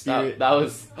was his spirit. That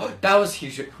was That was he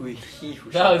he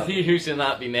who should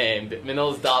not be named.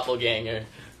 Minol's doppelganger.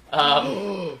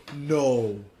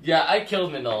 No. Yeah, I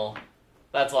killed Minol.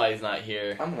 That's why he's not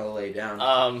here. I'm gonna lay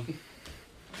down.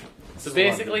 So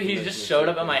basically, he just showed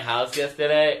up at my house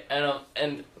yesterday,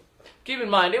 and keep in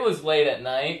mind, it was late at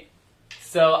night,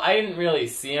 so I didn't really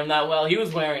see him that well. He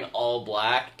was wearing all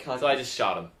black, so I just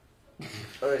shot him.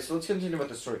 Alright, so let's continue with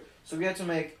the story. So we had to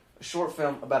make a short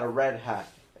film about a red hat.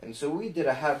 And so we did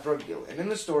a hat drug deal. And in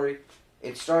the story,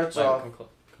 it starts Wait, off... come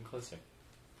closer.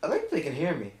 I think they can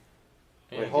hear me.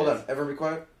 Yeah, Wait, hold on. Everyone be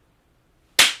quiet.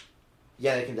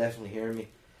 Yeah, they can definitely hear me.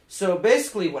 So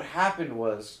basically what happened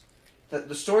was that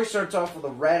the story starts off with a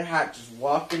red hat just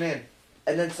walking in.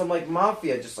 And then some like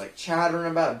mafia just like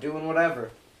chattering about, doing whatever.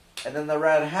 And then the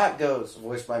red hat goes,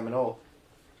 voiced by Minol.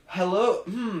 Hello,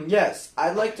 yes,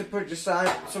 I'd like to purchase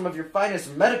some of your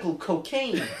finest medical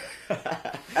cocaine.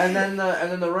 and then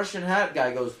the Russian hat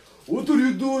guy goes, what are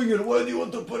you doing and why do you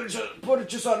want to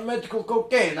purchase on medical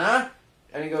cocaine, huh?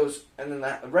 And he goes, and then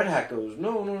the red hat goes,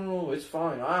 no, it's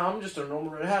fine. I'm just a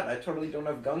normal red hat. I totally don't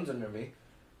have guns under me.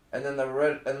 And then the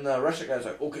Russian guy's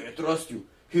like, okay, I trust you.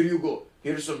 Here you go.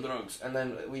 Here's some drugs. And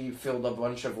then we filled a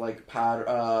bunch of like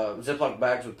Ziploc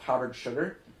bags with powdered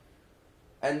sugar.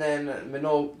 And then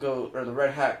Minol goes, or the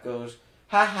red hat goes,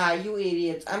 haha, you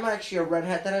idiots. I'm actually a red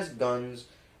hat that has guns.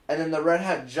 And then the red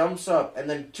hat jumps up, and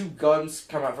then two guns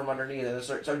come out from underneath, and it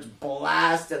starts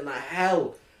blasting the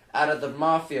hell out of the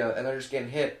mafia, and they're just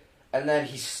getting hit. And then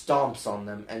he stomps on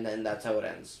them, and then that's how it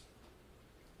ends.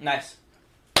 Nice.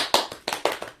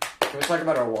 Can we talk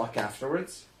about our walk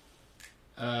afterwards?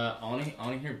 I want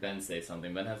to hear Ben say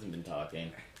something. Ben hasn't been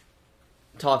talking.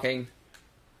 Talking.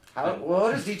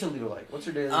 What is D Toledo like? What's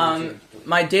your daily routine?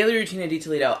 My daily routine at D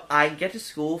Toledo, I get to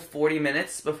school 40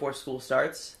 minutes before school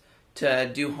starts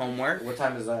to do homework. What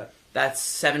time is that? That's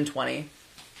 7:20.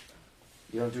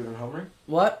 You don't do it in homeroom?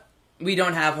 What? We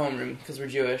don't have homeroom because we're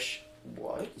Jewish.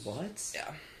 What?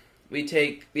 Yeah. We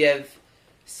have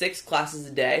 6 classes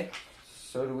a day.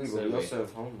 So do we, but we also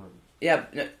have homeroom. Yeah,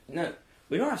 no.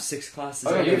 We don't have 6 classes.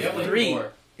 Oh, We yeah, have like 3. 4.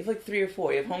 You have like 3 or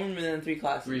 4. You have homeroom and then 3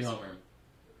 classes. 3 homeroom.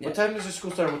 Yeah. What time does the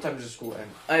school start and what time does the school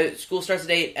end? School starts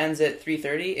at 8, ends at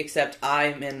 3:30, except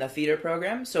I'm in the theater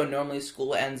program, so normally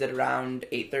school ends at around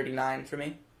 8:39 for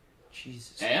me.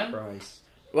 Jesus And? Christ.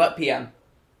 What, PM?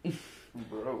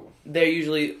 Bro. They're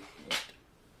usually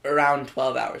around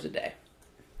 12 hours a day,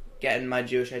 getting my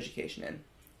Jewish education in.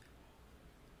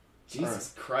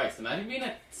 Jesus Christ! Imagine being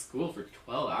at school for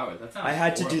 12 hours. That sounds I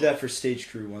had to do horrible. that for stage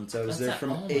crew once. I was there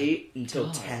from oh my 8 until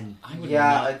God. 10. I would Yeah,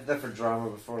 not, I did that for drama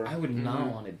before. I would not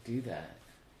want to do that.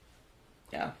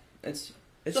 Yeah, it's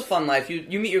a fun life.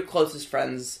 You meet your closest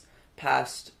friends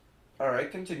past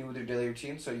Alright, continue with your daily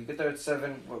routine. So you get there at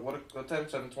 7, what time?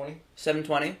 7:20?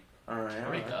 7:20. Alright, I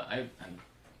alright.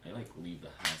 I like leave the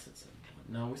house at 7.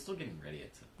 No, we're still getting ready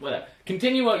at 7. Whatever.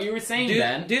 Continue what you were saying,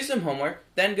 Ben. Do some homework,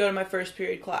 then go to my first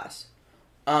period class.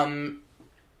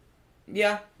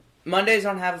 Yeah, Mondays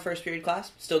don't have a first period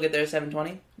class. Still get there at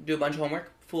 7:20. Do a bunch of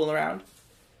homework, fool around.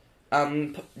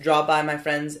 Drop by my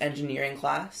friend's engineering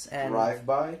class and Drive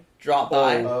by? drop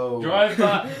by. Oh. Drive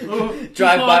by.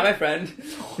 Drive by my friend.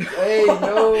 Hey,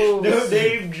 no. No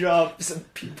name drop some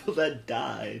people that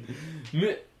died.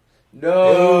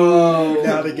 No.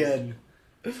 Not again.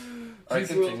 Alright,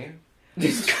 continue.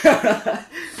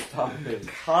 Stop it.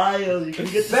 Kyle, you can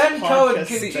get this Ben Cohen, podcast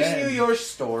continue banned. your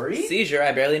story. Seizure,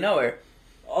 I barely know her.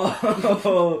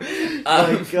 Oh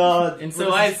my god. And so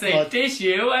What I is say, this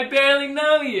tissue, I barely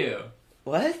know you.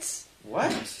 What?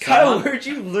 What? Kyle, where'd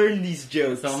you learn these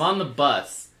jokes? So I'm on the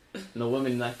bus, and the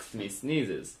woman next to me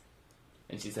sneezes.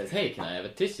 And she says, hey, can I have a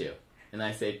tissue? And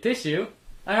I say, tissue?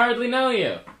 I hardly know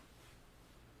you.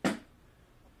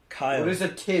 Kyle. What is a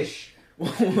tish?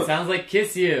 It sounds like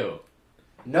kiss you.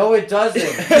 No, it doesn't.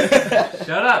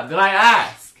 Shut up, did I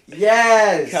ask?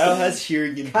 Yes. Kyle has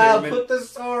hearing Kyle, impairment. put the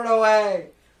sword away.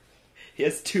 He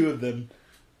has 2 of them.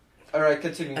 Alright,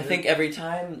 continue. I think every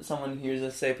time someone hears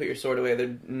us say "put your sword away,"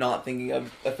 they're not thinking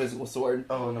of a physical sword.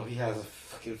 Oh no, he has a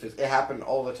fucking fist. It happened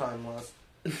all the time last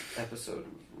episode. It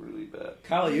was really bad.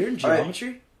 Kyle, you're in All right.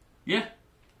 geometry? Yeah,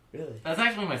 Really? that's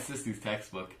actually my sister's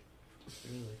textbook.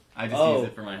 Really? I just use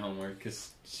it for my homework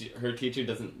because her teacher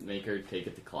doesn't make her take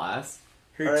it to class.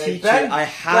 Her All right, teacher, Ben- I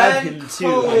had Ben him too.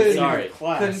 Cohen. in Sorry.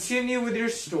 class. Continue with your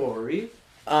story.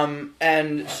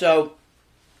 And so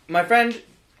my friend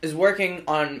is working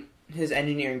on his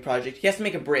engineering project. He has to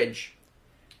make a bridge,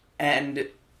 and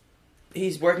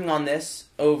he's working on this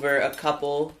over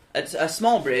it's a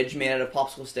small bridge made out of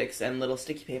popsicle sticks and little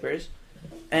sticky papers,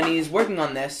 and he's working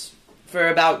on this for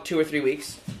about 2 or 3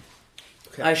 weeks.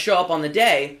 Okay. I show up on the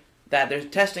day that they're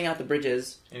testing out the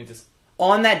bridges. And he just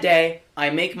On that day,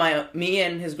 I make me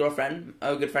and his girlfriend,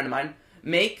 a good friend of mine,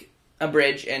 make a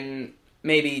bridge in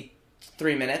maybe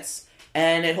 3 minutes,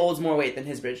 and it holds more weight than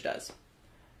his bridge does,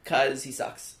 'cause he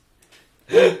sucks.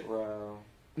 Wow.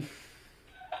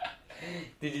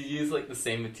 Did you use like the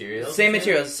same materials? Same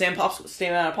materials, same popsicle,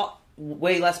 same amount of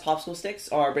way less popsicle sticks.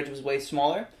 Our bridge was way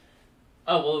smaller.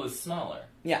 Oh well, it was smaller.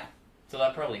 Yeah. So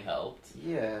that probably helped.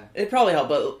 Yeah. It probably helped,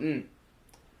 but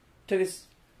took us.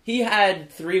 He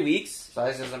had 3 weeks.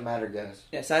 Size doesn't matter, guys.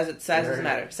 Yeah, size doesn't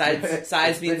matter. Size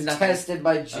It's means been nothing. tested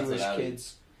by what Jewish I would-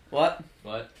 kids. What?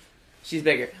 What? She's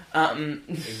bigger.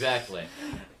 Exactly.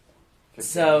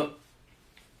 So,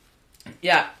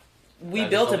 yeah, we Guys,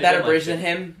 built it's a only better been bridge like than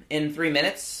him in 3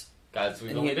 minutes. Guys, we've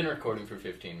And only he- been recording for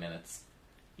 15 minutes.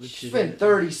 It's been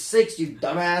 36, you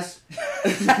dumbass.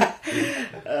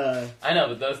 I know,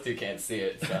 but those two can't see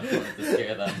it, so I wanted to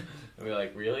scare them. And we're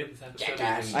like, really? This episode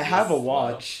Jackass. isn't I have a this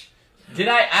watch. slow? Did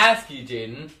I ask you,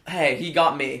 Jaden? Hey, he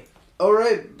got me.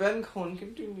 Alright, Ben Cohen,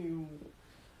 continue.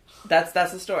 That's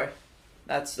the story.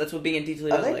 That's what being in detail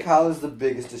I does think like. Kyle is the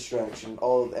biggest distraction,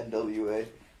 all of NWA.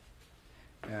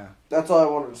 Yeah. That's all I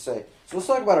wanted to say. So let's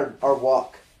talk about our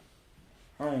walk.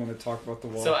 I don't want to talk about the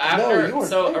wall. So No, after, you weren't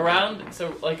so there. around,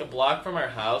 so like a block from our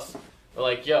house, we're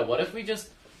like, yo, what if we just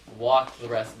walk the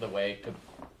rest of the way to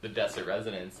the desert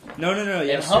residence no, in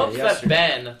yesterday, hopes that yesterday.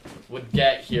 Ben would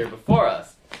get here before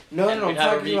us? No, and no, I'm we'd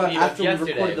have a talking about repeat of after we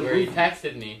yesterday record the where he movie.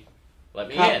 texted me, let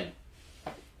me Kyle. in.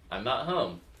 I'm not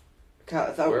home. Kyle,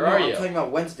 I thought, Where no, are I'm you? talking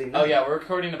about Wednesday night. Oh yeah, we're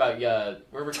recording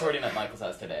at Michael's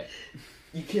house today.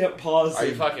 You can't pause. Are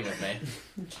you it. fucking with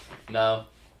me? No.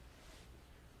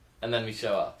 And then we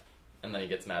show up. And then he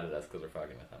gets mad at us because we're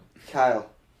fucking with him. Kyle,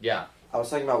 Yeah. I was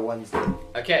talking about Wednesday.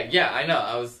 Okay, yeah, I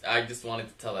know. I just wanted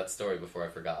to tell that story before I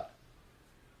forgot.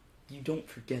 You don't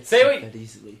forget Say stuff what- that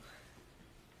easily.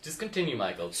 Just continue,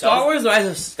 Michael. Star Wars: Rise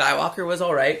of Skywalker was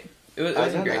all right. It I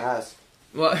wasn't didn't great. ask.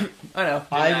 Well, I know.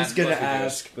 I Didn't was ask, gonna plus we do it.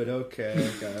 ask, but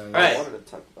okay, guys. Right. I wanted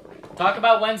to talk about our walk. Talk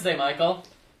about Wednesday, Michael.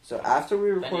 So after we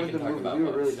you recorded can the talk movie, about we were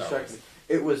what really Star distracted. Wars.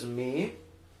 It was me,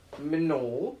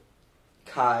 Minol,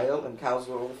 Kyle, and Kyle's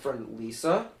girlfriend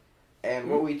Lisa. And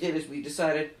what we did is we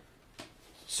decided.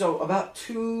 So about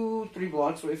 2-3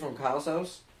 blocks away from Kyle's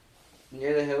house,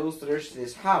 near the hills, there's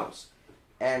this house,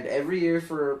 and every year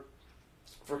for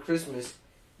Christmas,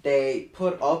 they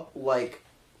put up like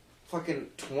fucking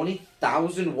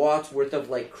 20,000 watts worth of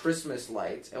like Christmas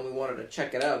lights, and we wanted to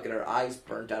check it out, get our eyes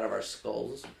burnt out of our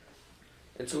skulls.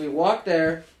 And so we walked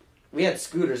there. We had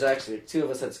scooters actually. 2 of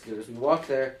us had scooters. We walked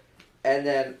there, and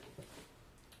then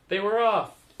They were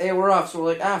off. they were off. So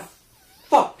we're like,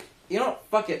 fuck. You know what?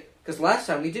 Fuck it. Because last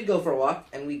time we did go for a walk,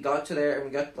 and we got to there, and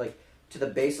we got like to the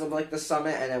base of like the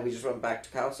summit, and then we just went back to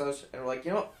Kyle's house, and we're like,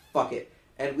 you know what? Fuck it.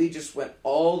 And we just went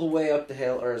all the way up the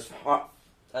hill, or as high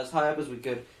up as we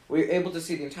could. We were able to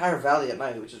see the entire valley at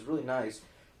night, which is really nice.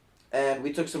 And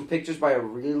we took some pictures by a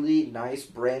really nice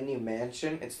brand new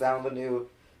mansion. It's now the new.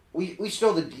 We should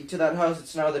know the deed to that house.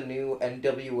 It's now the new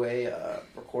NWA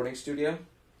recording studio.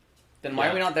 Then why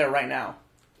are we not there right now?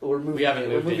 We're moving. We haven't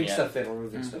We're moved in moving yet. stuff in. We're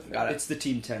moving stuff in. Got it. It's the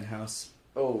Team 10 house.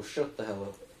 Oh, shut the hell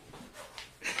up.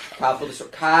 Kyle, put the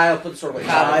sword. Kyle, put the sword away.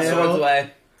 Kyle, Kyle. swords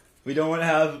away. We don't want to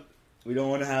have. We don't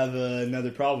want to have another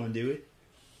problem, do we?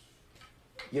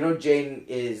 You know, Jane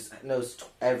knows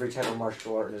every type of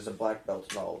martial art and is a black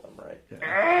belt in all of them,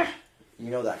 right? You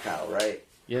know that, Kyle, right?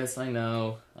 Yes, I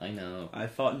know. I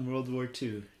fought in World War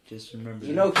II. Just remember.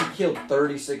 You know he killed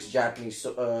 36 Vietnamese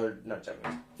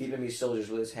soldiers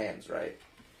with his hands, right?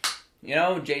 You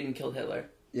know, Jaden killed Hitler.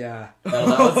 Yeah. No,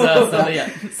 that was somebody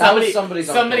else. somebody's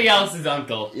Somebody uncle. else's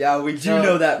uncle. Yeah, we do So-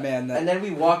 know that man. That And then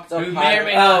we walked up Who higher. may or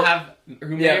may not Oh. have,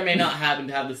 who may Yeah. or may not happen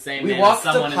to have the same We name walked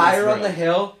as someone up in higher this on the room.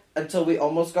 hill until we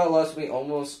almost got lost. We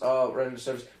almost ran into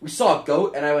service. We saw a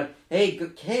goat, and I went, "Hey,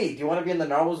 hey, do you want to be in the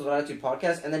Narwhals Wit Attitude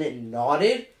podcast?" And then it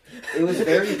nodded. It was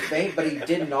very faint, but he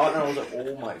did nod, and I was like,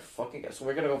 "Oh my fucking god!" So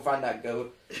we're gonna go find that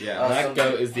goat. Yeah, that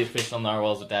goat is the official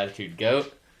Narwhals Wit Attitude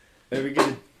goat. are we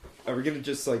gonna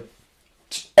just like?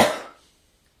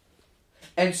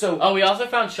 And so Oh, we also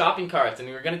found shopping carts, and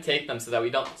we were gonna take them so that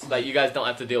you guys don't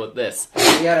have to deal with this. we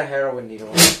had a heroin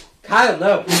needle. Kyle,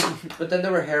 no. But then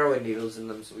there were heroin needles in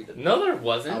them, so we didn't. No, there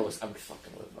wasn't. I'm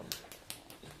fucking with them.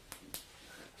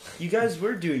 You guys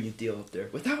were doing a deal up there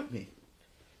without me.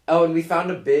 Oh, and we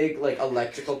found a big, like,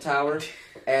 electrical tower,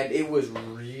 and it was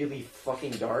really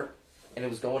fucking dark, and it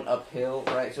was going uphill,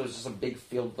 right? So it was just a big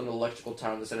field with an electrical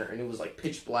tower in the center, and it was, like,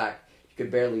 pitch black. You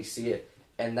could barely see it,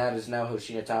 and that is now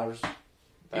Hoshina Towers.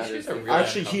 That These is shit are the really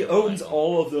Actually, he uncomfortable, owns Michael.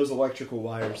 all of those electrical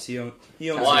wires. He owns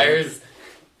Wires.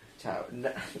 tower.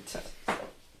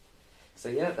 So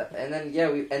yeah, and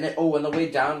then on the way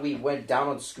down, we went down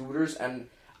on scooters, and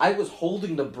I was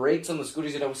holding the brakes on the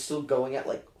scooters, and I was still going at,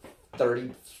 like,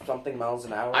 30-something miles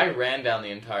an hour. I ran down the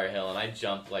entire hill and I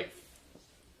jumped like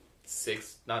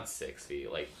not 6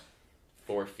 feet, like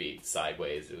 4 feet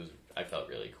sideways. I felt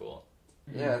really cool.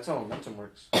 Yeah, that's how momentum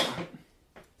works.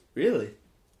 Really?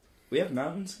 We have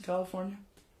mountains in California?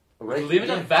 We live in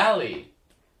a valley.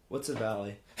 What's a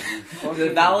valley?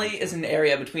 The valley is an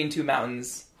area between two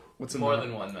mountains. What's a More mountain?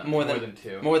 than one mountain. More More than- than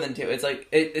two. More than two. It's like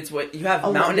it's what you have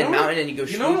Oh, mountain you and know what- mountain, and you go You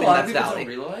swoop, know what a and lot of that's people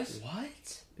valley. don't realize?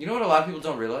 What? You know what a lot of people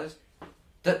don't realize?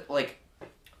 That, like,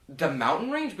 the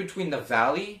mountain range between the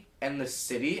valley and the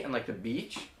city and, like, the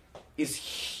beach is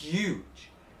huge.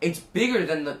 It's bigger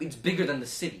than the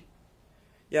city.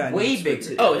 Yeah, I know Way it's bigger.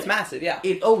 city. Oh, it's massive. Yeah.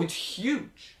 It's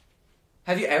huge.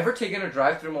 Have you ever taken a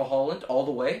drive through Mulholland all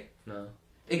the way? No.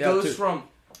 It Yeah, goes too.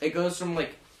 from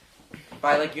like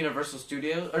by like Universal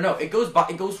Studios, or no, it goes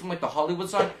from like the Hollywood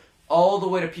side all the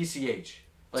way to PCH,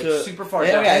 like To- super far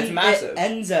Yeah, down. yeah, it's massive. It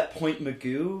ends at Point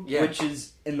Magoo, Yeah. which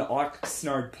is in the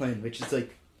Oxnard Plain, which is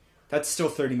like, that's still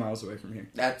 30 miles away from here.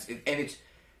 That's it, and it's.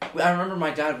 I remember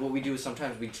my dad. What we do is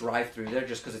sometimes we drive through there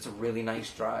just because it's a really nice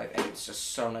drive and it's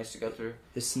just so nice to go through.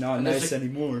 It's not And there's, nice like-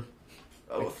 anymore.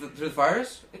 Oh, through the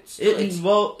fires? It's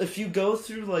Well, if you go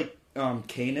through like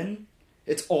Canaan,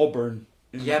 it's all burned.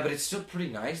 yeah, but it's still pretty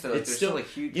nice though. Like, It's there's still- like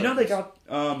huge. You know like, they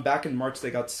got back in March they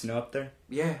got snow up there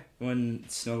yeah, when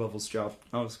snow levels dropped.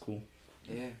 That was cool.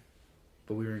 yeah.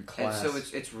 But we were in class. And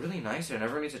so it's really nice there, and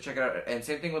everyone needs to check it out. And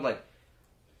same thing with like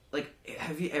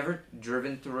have you ever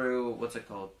driven through what's it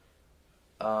called?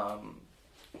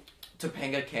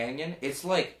 Topanga Canyon. It's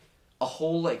like a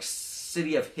whole like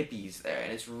city of hippies there,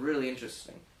 and it's really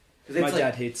interesting. 'Cause it's My like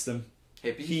dad hates them.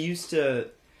 hippies. He used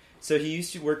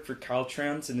to work for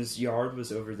Caltrans, and his yard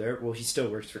was over there. Well, he still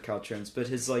works for Caltrans, but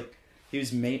he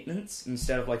was maintenance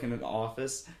instead of like in an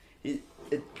office.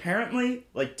 Apparently,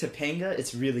 like Topanga,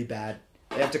 it's really bad.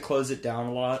 They have to close it down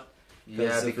a lot.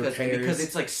 yeah, of because repairs.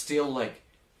 it's like still like.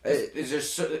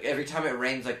 Is there every time it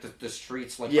rains, like the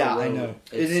streets like Yeah, erode. I know.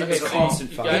 It's, It's okay, so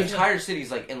constant you fire. the guys- entire city's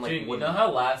like in like Dude, you wood. know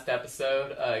how last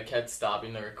episode kept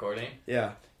stopping the recording?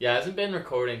 Yeah. Yeah, it hasn't been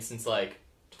recording since like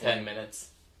 10 minutes.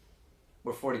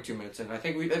 We're 42 minutes in. I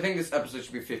think this episode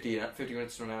should be 50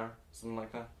 minutes to an hour, something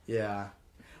like that. Yeah.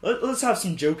 Let's have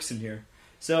some jokes in here.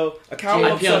 So, a cow Yeah, I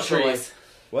walks pee on up to like... trees.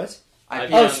 What? I pee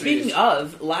pee Oh, on speaking trees.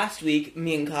 of, last week,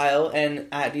 me and Kyle and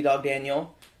at D-Dog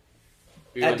Daniel,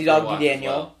 We at went for a D-Dog walk as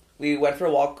Daniel, well. we went for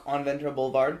a walk on Ventura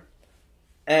Boulevard,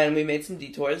 and we made some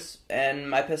detours,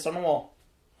 and I pissed on a wall.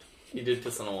 He did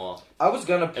piss on a wall. I was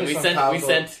gonna piss And we on sent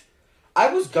Kyle's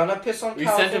I was gonna piss on we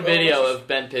Kyle's sent a over video this. of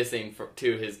Ben pissing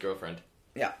to his girlfriend.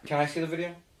 Can I see the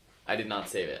video? I did not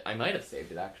save it. I might have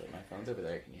saved it actually. My phone's over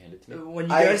there. Can you hand it to me? When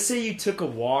you I- guys say you took a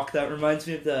walk, that reminds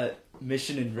me of that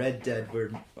mission in Red Dead where,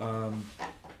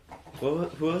 who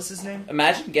was his name?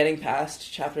 Imagine getting past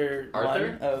chapter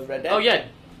Arthur? 1 of Red Dead. Oh yeah,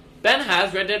 Ben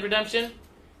has Red Dead Redemption.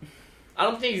 I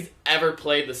don't think he's ever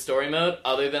played the story mode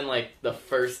other than like the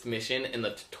first mission in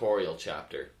the tutorial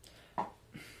chapter.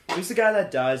 Who's the guy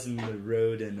that dies in the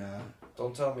road in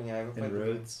Don't tell me I haven't played the game.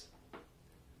 Rhodes?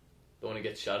 The one who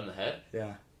gets shot in the head.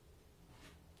 Yeah.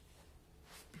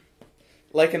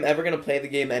 Like I'm ever gonna play the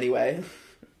game anyway.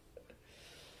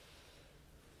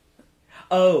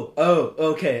 Oh,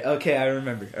 okay, I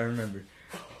remember.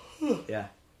 Yeah.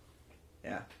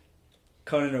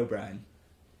 Conan O'Brien.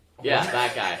 Yeah,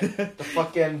 that guy. The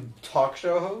fucking talk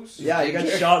show host? Yeah, he got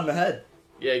shot in the head.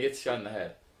 Yeah, he gets shot in the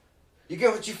head. You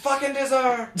get what you fucking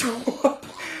deserve!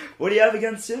 What do you have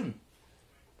against him?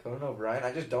 Conan O'Brien?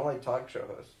 I just don't like talk show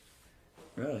hosts.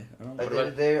 Really? I don't Like, know.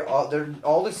 about- they're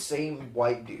all the same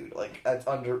white dude. Like that's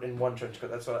under in one trench coat.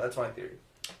 That's my theory.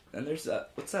 And there's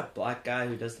what's that black guy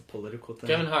who does the political thing?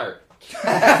 Kevin Hart.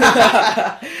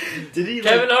 Did he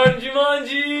Kevin Hart and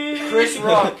Jumanji. Chris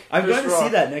Rock. I'm Chris going to Rock. see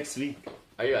that next week.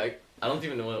 Are you? I don't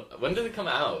even know when did it come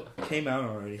out. Came out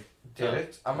already. Did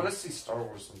it? I'm gonna see Star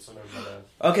Wars instead of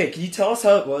Okay, can you tell us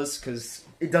how it was? Because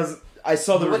it doesn't. I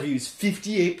saw the What? reviews.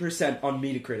 58% on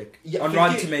Metacritic. Yeah, on 50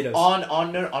 Rotten Tomatoes.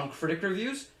 on critic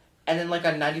reviews, and then like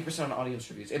a 90% on audience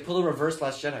reviews. It pulled a reverse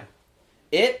Last Jedi.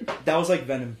 That was like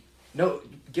Venom. No,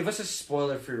 give us a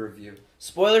spoiler for your review.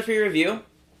 Spoiler for your review.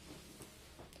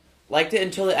 Liked it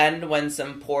until the end when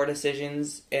some poor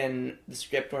decisions in the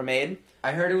script were made.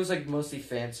 I heard it was like mostly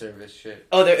fan service shit.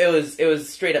 Oh, it was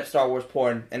straight up Star Wars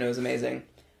porn, and it was amazing.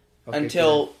 Okay,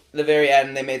 Until the very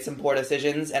end, they made some poor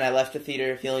decisions, and I left the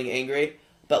theater feeling angry.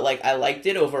 But like, I liked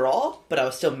it overall, but I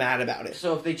was still mad about it.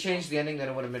 So if they changed the ending, then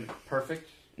it would have been perfect?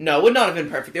 No, it would not have been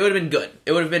perfect. It would have been good.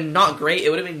 It would have been not great. It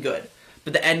would have been good.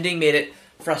 But the ending made it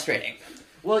frustrating.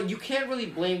 Well, you can't really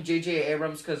blame J.J.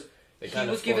 Abrams because he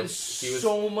was given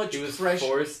so much He was pressure.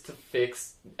 forced to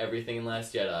fix everything in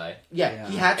Last Jedi. Yeah,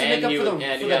 he had to make up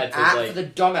for the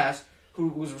dumbass who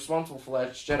was responsible for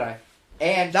Last Jedi.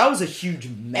 And That was a huge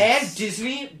mess. And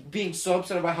Disney being so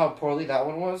upset about how poorly that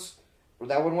one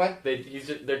went.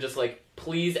 They're just like,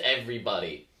 please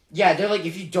everybody. Yeah, they're like,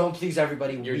 if you don't please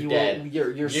everybody, You're dead. You're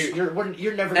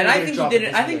never. And gonna I get a think job he at did.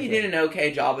 Disney I think he again. did an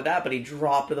okay job with that, but he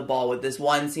dropped the ball with this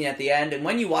one scene at the end. And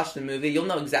when you watch the movie, you'll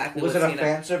know exactly Was what it a scene.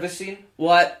 fan service scene?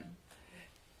 What?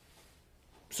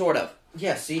 Sort of.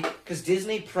 Yeah, see, because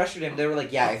Disney pressured him. They were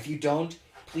like, yeah, if you don't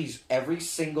please every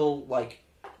single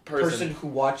person who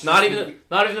watches, Not even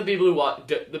the people who watch.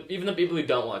 Even the people who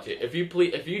don't watch it. If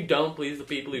you don't please the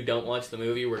people who don't watch the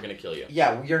movie, we're gonna kill you.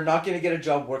 Yeah, you're not gonna get a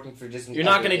job working for Disney. You're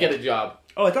not gonna get a job.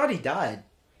 Oh, I thought he died.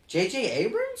 J.J.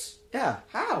 Abrams? Yeah.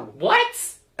 How?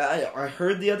 What? I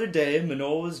heard the other day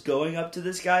Minol was going up to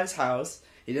this guy's house.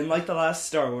 He didn't like the last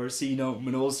Star Wars, so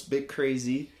Minol's a bit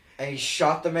crazy. And he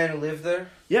shot the man who lived there?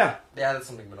 Yeah. Yeah, that's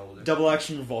something Minol would do. Double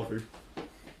action revolver.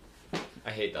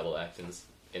 I hate double actions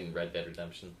in Red Dead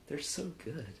Redemption. They're so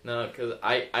good. No, because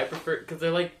I prefer because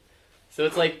they're like, so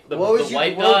it's like the What was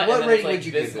white what dot and then rating it's like would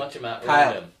you this give it? much amount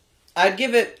Kyle. random. I'd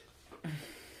give it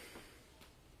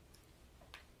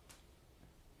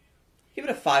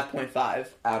a 5.5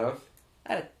 Out of?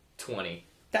 20.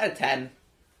 out of 10.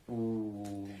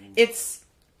 Ooh. It's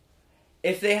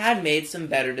if they had made some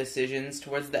better decisions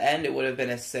towards the end, it would have been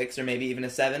a 6 or maybe even a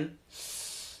 7.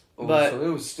 Oh, But- so it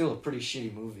was still a pretty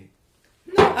shitty movie.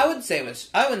 No, I wouldn't say it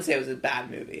was a bad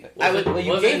movie.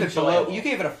 You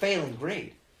gave it a failing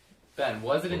grade. Ben,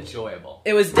 was it enjoyable?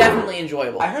 It was definitely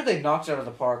enjoyable. I heard they knocked it out of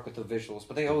the park with the visuals,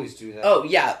 but they always do that. Oh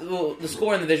yeah, well, the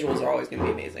score and the visuals are always going to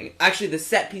be amazing. Actually, the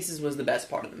set pieces was the best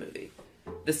part of the movie.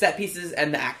 The set pieces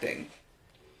and the acting,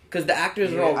 because the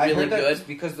actors are all I really heard that good. it's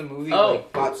because the movie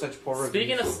got such poor reviews.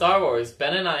 Speaking of Star Wars,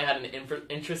 Ben and I had an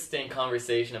interesting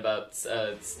conversation about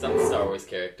some Star Wars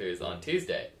characters on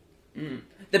Tuesday. Mm.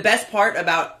 The best part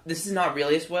about this is not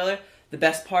really a spoiler. The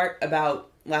best part about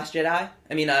Rise of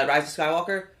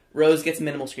Skywalker, Rose gets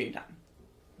minimal screen time.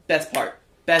 Best part,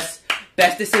 best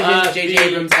decision J.J.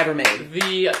 Abrams ever made.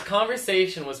 The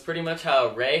conversation was pretty much how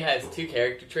Rey has 2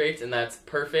 character traits, and that's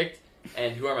perfect.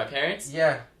 And who are my parents?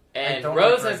 Yeah. And don't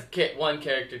Rose like has 1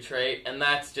 character trait, and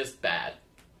that's just bad.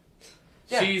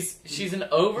 Yeah. She's an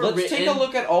overwritten. Let's take a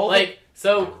look at all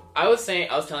So I was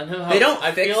telling him how They don't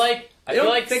I fix- feel like they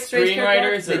don't fix Rey's screenwriters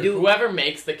character. or They do- whoever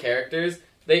makes the characters,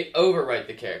 they overwrite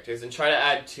the characters and try to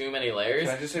add too many layers.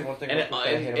 Can I just say one thing And real it- quick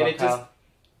that I hate and about it just- Kyle?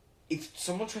 If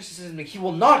someone tries to say something, he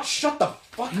will not shut the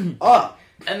fuck up.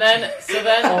 And then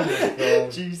Oh my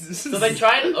god. Jesus. so they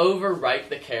try and overwrite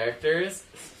the characters,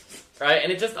 right?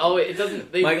 And it just always it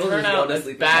doesn't. They Michael's turn just out going to as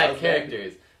sleep bad in his house, man.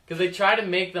 characters because they try to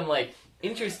make them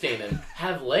interesting and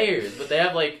have layers, but they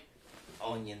have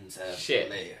Onions have shit.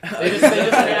 layer. They just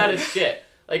turn out as shit.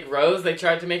 Like Rose, they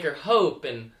tried to make her hope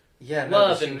and Yeah,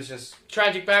 Love she and- was just...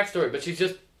 tragic backstory, but she's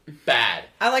just bad.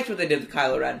 I liked what they did with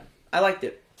Kylo Ren. I liked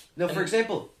it. No, for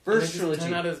example, first and they just trilogy,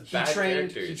 turn out as bad he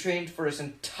characters. trained for his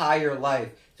entire life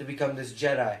to become this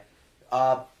Jedi.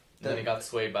 Then he got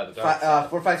swayed by the dark Fi- side.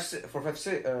 4, 5, 6, 4, 5,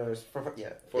 6, 4, yeah.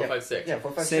 4, yeah. 5, 6. Yeah,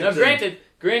 4, 5, Same 6. Now,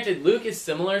 granted, Luke is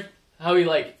similar. How he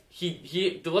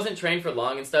wasn't trained for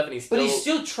long and stuff, and But he's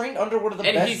still trained under one of the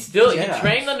and best he Jedis.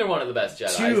 trained under one of the best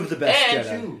Jedi. 2 of the best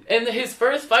and Jedi. In his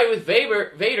first fight with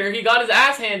Vader, he got his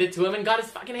ass handed to him and got his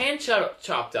fucking hand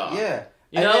chopped off. Yeah.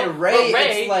 You And know, then Rey, But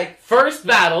Rey, it's like... first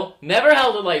battle, never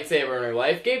held a lightsaber in her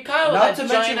life. Gave Kylo Not that to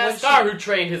mention giant ass when star she- who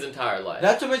trained his entire life.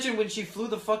 Not to mention when she flew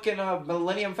the fucking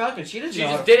Millennium Falcon. She didn't She know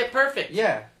just how- did it perfect.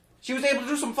 Yeah. She was able to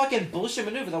do some fucking bullshit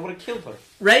maneuver that would have killed her.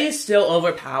 Rey is still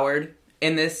overpowered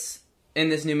in this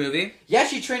new movie. Yeah,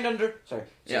 she trained under... Sorry.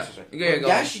 Yeah. Sorry. Yeah, go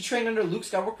Yeah, on. she trained under Luke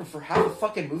Skywalker for half a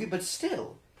fucking movie, but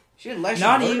still. She didn't let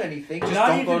Not you learn even- anything. Just not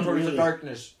don't go even towards the really.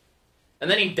 darkness. And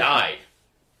then he died.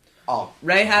 Oh.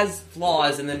 Rey has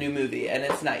flaws in the new movie, and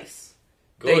it's nice.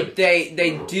 Good.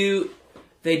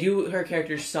 They do her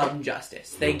character some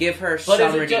justice. They give her But some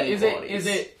is redeeming qualities. is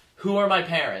it who are my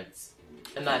parents?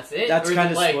 And that's it? That's Or is kind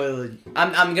it of like, spoilered.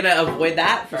 I'm gonna avoid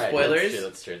that for Alright, spoilers.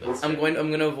 That's true. That's I'm true.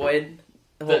 gonna avoid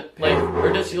the whole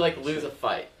Or does she lose a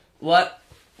fight? what?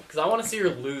 Because I want to see her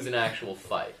lose an actual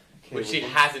fight. okay. which she well,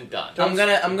 hasn't done. I'm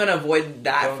gonna avoid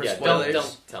that Don't- for Yeah, spoilers.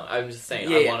 don't tell me. I'm just saying,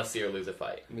 Yeah, I yeah. want to see her lose a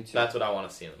fight. Me too. That's what I want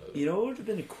to see in the movie. You know what would have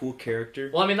been a cool character?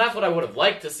 Well, I mean, that's what I would have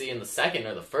liked to see in the second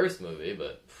or the first movie,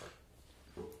 but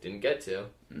didn't get to.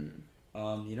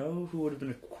 You know who would have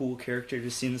been a cool character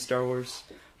to see in the Star Wars?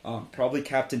 Probably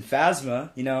Captain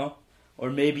Phasma, you know? Or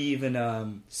maybe even,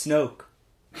 Snoke.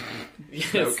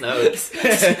 Snoke.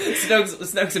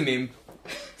 Snoke's a meme.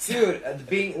 Dude,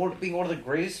 being one of the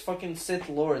greatest fucking Sith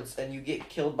Lords, and you get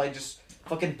killed by just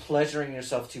fucking pleasuring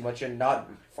yourself too much and not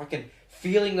fucking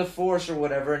feeling the Force or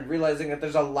whatever, and realizing that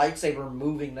there's a lightsaber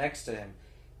moving next to him.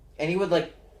 And he would,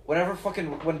 like, whenever fucking,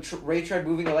 when Rey tried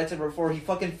moving a lightsaber before, he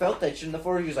fucking felt that shit in the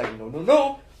Force. He was like, no, no,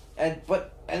 no. And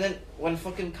then when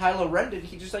fucking Kylo Ren did,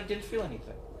 he just, like, didn't feel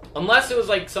anything. Unless it was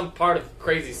like some part of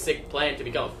crazy sick plan to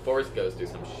become a Force Ghost or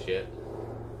some shit.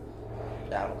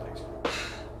 I don't think so.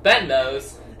 Ben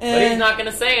knows, but he's not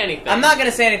gonna say anything. I'm not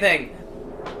gonna say anything.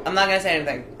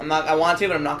 I want to,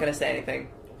 but I'm not gonna say anything.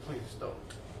 Please don't.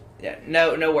 Yeah,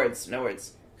 no words.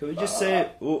 Could we just say,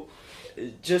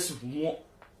 just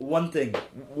one thing.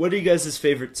 What are you guys'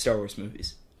 favorite Star Wars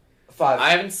movies? 5. I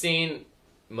haven't seen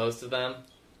most of them.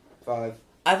 5.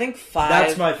 I think 5.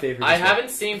 That's my favorite. I as well.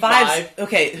 haven't seen 5's 5.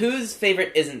 Okay, whose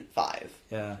favorite isn't 5?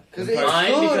 Yeah. Because Empire, it's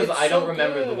Mine, good, because it's I don't so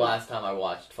remember good. the last time I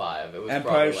watched 5. It was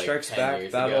Empire probably like Strikes 10 Back,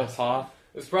 years Battle ago. of Hoth.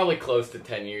 It was probably close to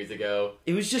 10 years ago.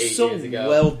 It was just 8 so years ago.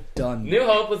 well done. New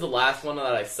Hope was the last one that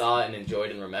I saw and enjoyed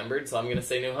and remembered, so I'm gonna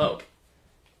say New Hope.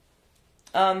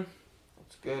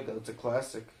 It's good. It's a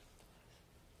classic.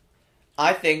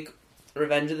 I think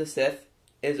Revenge of the Sith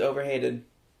is overhated.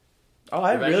 Oh,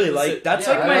 I Revenge really of the like. Sith- That's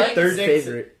yeah, like I my like third 6.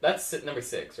 favorite. That's number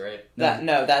 6, right?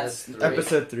 That's That's 3.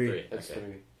 Episode 3. That's Okay.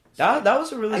 3. That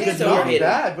was a really I good think It's it's not movie. overrated.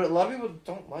 bad, but a lot of people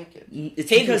don't like it. It's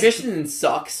Hayden because Christensen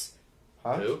sucks.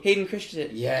 Huh? Who? Hayden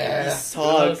Christensen. Yeah. He Who sucks.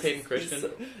 knows Hayden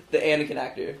Christensen? The Anakin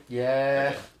actor.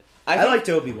 Yeah. Okay. I think liked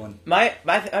Obi-Wan. my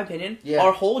opinion. Yeah.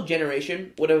 Our whole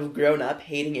generation would have grown up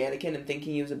hating Anakin and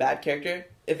thinking he was a bad character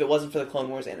if it wasn't for the Clone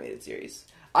Wars animated series.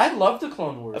 I love the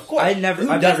Clone Wars. Of course. I've Who never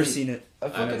doesn't? seen it. I I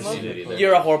fucking haven't love seen it either.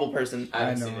 You're a horrible person. I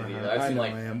haven't know seen it I either. am. I've I seen know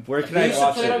like I am. Where can We I used to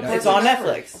watch play it it? on now? It's on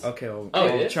Network. Netflix. Okay, I'll Oh,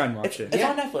 it is? try and watch It's it.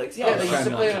 on Netflix. Yeah, Yeah, they try used to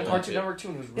and play it watch on it. Cartoon Network too,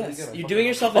 and it was really Yes, good. I you're fucking doing loved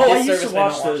yourself it. a Oh, I disservice used to by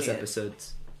not watch those watching it.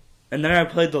 episodes. And then I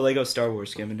played the Lego Star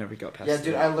Wars game and never got past Yeah, it.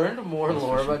 dude, I learned more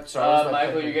lore about Star Wars. by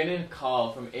Michael, playing you're it. getting a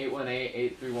call from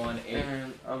 818-831-801.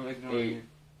 And I'm ignoring you.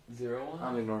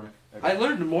 I'm ignoring it. Okay. I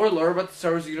learned more lore about the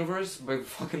Star Wars universe by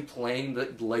fucking playing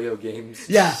the Lego games.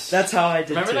 Yeah, that's how I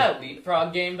did Remember too. that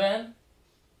Leapfrog game, Ben?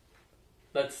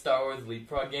 That Star Wars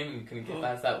Leapfrog game, and you couldn't get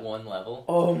past that one level?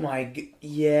 Oh my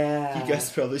yeah. You guys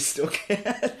probably still can't.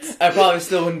 I probably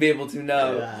still wouldn't be able to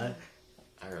know. Yeah.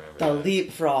 I remember The that.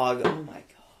 leapfrog. Oh my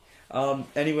god.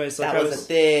 Anyways, like That I was a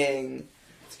thing.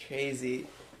 It's crazy.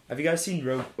 have you guys seen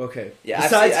Rogue? Okay. Yeah, I've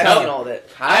Besides seen Hell- all of it.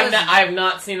 I have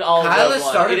not seen all of Kyle Rogue One.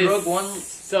 started It is Rogue One-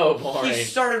 so boring. He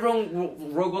started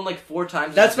Rogue One like 4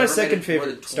 times. That's my He's never made second it more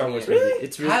than favorite Star 20 Wars years. movie. Really?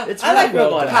 It's really, How- it's I really like well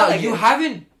Rogue One. done. Kyle, I like you it.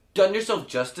 haven't done yourself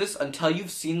justice until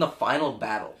you've seen the final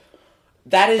battle.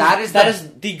 That is the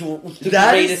the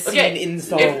that greatest is- okay, scene in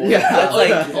Star if- Wars. yeah, That's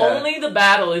like okay. If only the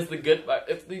battle is the good part.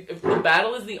 If the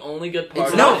battle is the only good part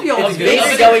It's of not it, the only of good the part.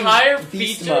 Vader going entire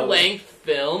beast feature mode. length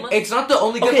film. It's not the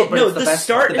only good Okay, part, but no, it's the the best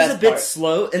start part. The is a best bit part.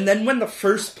 slow, and then when the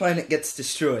first planet gets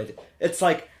destroyed, it's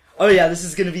like, oh yeah, this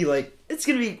is gonna be like, it's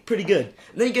gonna be pretty good.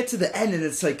 And then you get to the end, and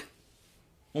it's like,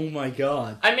 oh my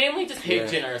god. I mainly just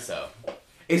hate Yeah. Jyn Erso.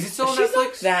 Is it still on she's not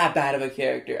Netflix? that bad of a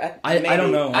character. I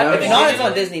don't know. At the If not, it's beginning-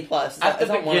 on Disney Plus. At the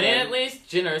It's not one of beginning, them. at least,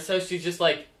 Jyn Erso, she's just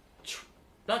like,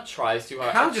 not tries too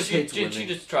hard. Kyle just she, hates she, women. she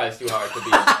just tries too hard to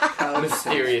be Kyle a just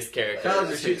mysterious Kyle character.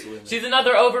 just She- hates women. she's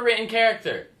another overwritten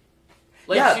character.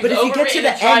 Like, Yeah, she's but if you get to overwritten the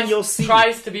and tries, end, you'll see.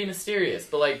 tries to be mysterious,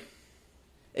 but like,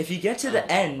 If you get to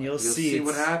the end, you'll You'll see. see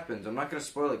what it's- happens. I'm not gonna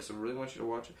spoil it because I really want you to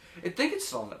watch it. I think it's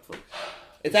still on Netflix.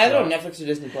 It's either on Netflix or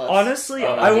Disney Plus. Honestly,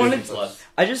 oh, no, I Disney wanted. Plus.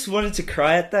 I just wanted to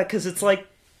cry at that because it's like,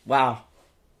 wow,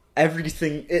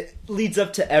 everything. It leads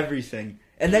up to everything,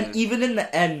 and then Yeah. even in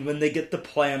the end, when they get the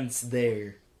plans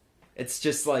there, it's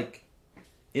just like,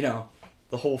 you know,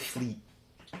 the whole fleet.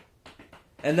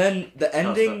 And then the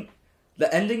ending,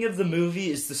 the ending of the movie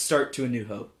is the start to A New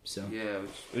Hope. So, Yeah,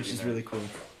 which is really cool.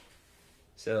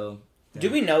 So, Do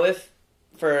we know if,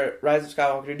 for Rise of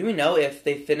Skywalker, do we know if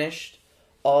they finished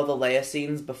all the Leia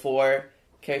scenes before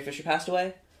Carrie Fisher passed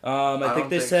away? I don't think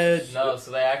they think- said. No,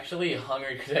 so they actually hung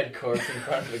her dead corpse in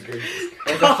front of the green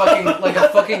screen. like a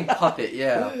fucking puppet.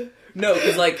 Yeah. No,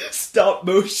 because like Stop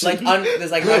motion.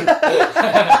 there's like it's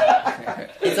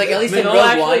like at least in Minol Rogue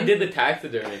actually One. did the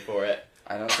taxidermy for it.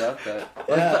 I don't doubt that.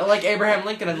 Yeah. Like Abraham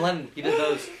Lincoln and Lennon, he did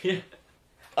those. Yeah.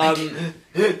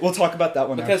 We'll talk about that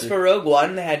one Because after. for Rogue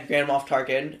One, they had Grand Moff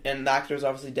Tarkin, and the actor was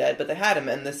obviously dead, but they had him,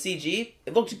 and the CG,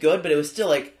 it looked good, but it was still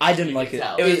like... I didn't like it.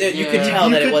 It was, you could tell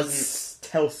You that it could wasn't...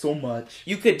 tell so much.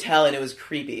 You could tell, and it was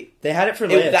creepy. They had it for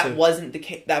Leia, That too. wasn't the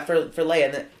case. That for Leia,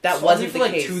 and that So wasn't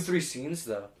only the for case. like 2-3 scenes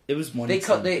though. It was one They scene.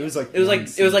 cut- they- it was like It was one like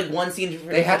scene. it was like one scene for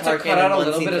They had to Tarkin cut out and a one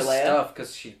little scene bit of for Leia. stuff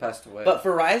because she passed away. But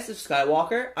for Rise of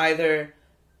Skywalker, either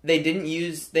they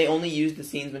only used the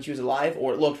scenes when she was alive,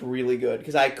 or it looked really good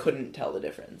because I couldn't tell the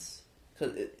difference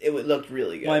because it looked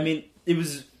really good. Well, I mean, it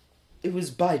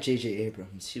was by J.J.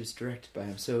 Abrams. She was directed by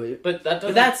him, so it... But that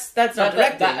doesn't. but that's not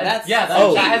directing. That's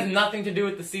Oh. that has nothing to do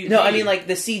with the CG. No, I mean like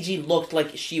the CG looked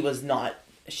like she was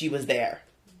there.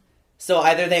 So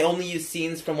either they only used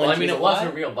scenes from when Well, I she mean, was it wasn't a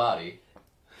alive. real body.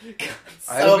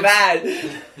 So bad.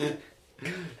 It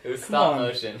was Come stop on.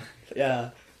 motion. Yeah.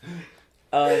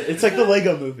 It's like the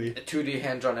Lego movie. A 2D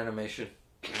hand-drawn animation.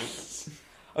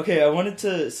 Okay, I wanted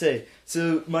to say,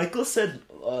 so Michael said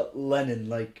Lenin,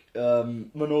 like,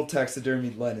 Minol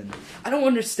taxidermied Lenin. I don't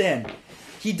understand.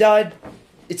 He died,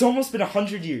 it's almost been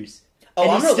 100 years. Oh,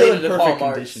 and I'm he's still related in to perfect Karl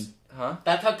Marx. condition. Huh?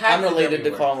 That's how I'm taxidermy related to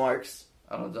works. Karl Marx.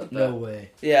 I don't know that. No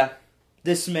way. Yeah.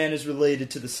 This man is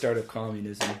related to the start of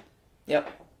communism.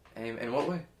 In what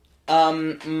way?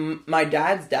 My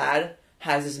dad's dad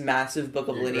has this massive book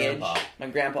of Your lineage. grandpa. My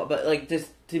grandpa, but like just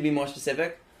to be more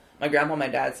specific, my grandpa on my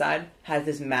dad's side has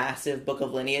this massive book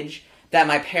of lineage that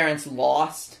my parents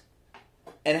lost,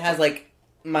 and it has like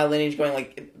my lineage going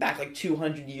like back like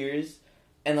 200 years,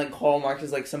 and like Karl Marx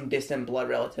is like some distant blood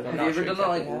relative. I'm Have not you ever sure done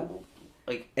that, exactly how.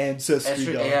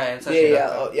 Ancestry dog. Ancestry.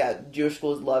 Yeah. Jewish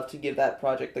schools love to give that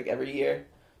project like every year,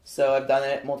 so I've done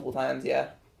it multiple times. Yeah,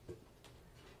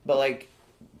 but like.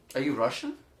 Are you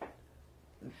Russian?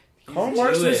 Karl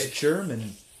Marx was Jewish.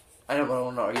 German. I know, but I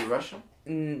don't know. Are you Russian?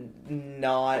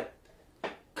 Not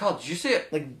Kyle, did you say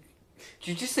it? like. Did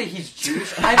you just say he's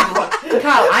Jewish?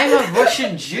 Kyle, I'm a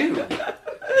Russian Jew.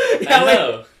 I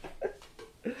know.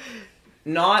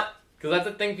 Not. Because that's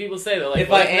the thing people say. They're like, If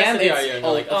what I am, ethnicity it's are you? And a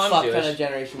you're like, oh, fuck I'm ton of Jewish.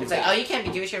 generations It's like, back. oh, you can't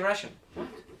be Jewish and Russian.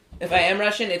 If I am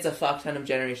Russian, it's a fuck ton of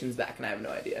generations back, and I have no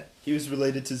idea. He was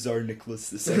related to Tsar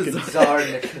Nicholas II.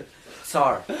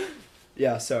 Tsar.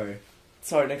 Yeah, sorry.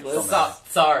 Sorry, Nicholas.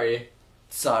 Sorry.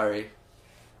 Sorry.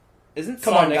 Isn't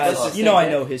Come Tsar on, Nicholas guys. just You know Saint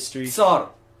I know Nick? history. Tsar.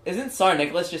 Isn't Tsar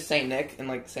Nicholas just Saint Nick and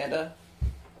like Santa?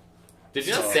 Did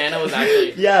you know So- Santa was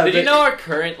actually... Yeah, Did you but- know our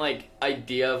current, like,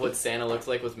 idea of what Santa looks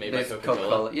like was made by It's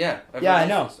Coca-Cola? Yeah. Yeah, I Everyone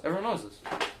know. knows this. Everyone knows this.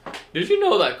 Did you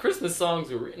know that Christmas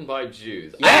songs were written by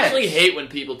Jews? I Yes. actually hate when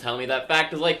people tell me that fact,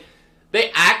 because, like,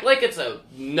 they act like it's a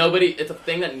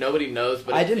thing that nobody knows,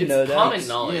 but I it's, didn't it's know that. common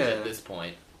knowledge Yeah. at this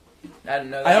point. I didn't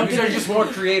know that. I don't These think are just more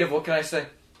creative. What can I say?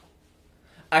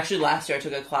 Actually, last year I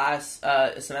took a class,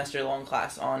 a semester-long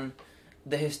class on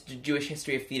the Jewish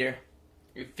history of theater.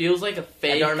 It feels like a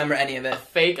fake... I don't remember any of A it.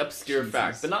 fake obscure Jesus.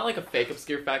 fact, but not like a fake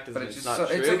obscure fact as But in it's it's just not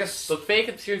so- true. it's like a But fake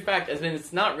obscure fact as in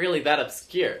it's not really that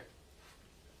obscure.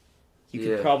 You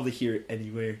Yeah. could probably hear it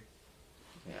anywhere.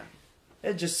 Yeah.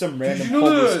 It's just some random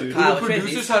homeless dude. Kyle, the which way is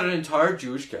producers east? had an entire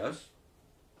Jewish cast?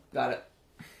 Got it.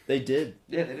 They did.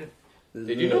 Yeah, they did.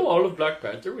 Did you know all of Black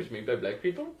Panther was made by black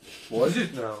people? Was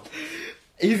it now?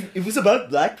 It was about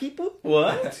black people?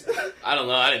 What? I don't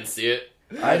know, I didn't see it.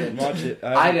 I didn't watch it.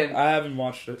 I didn't. I haven't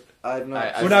watched it. I've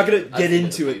I- We're not gonna I've get seen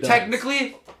into it. it, though.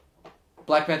 Technically,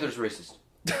 Black Panther's racist.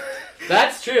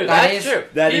 That's true, That that's is- true.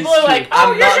 that People is are like, true.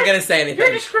 oh, I'm not gonna say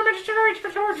anything. discriminatory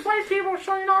towards white people,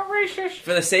 so you're not racist.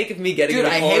 For the sake of me getting Dude,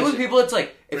 an I hate when apology- people, it's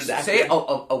like, if Redacted. say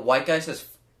a white guy says,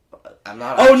 I'm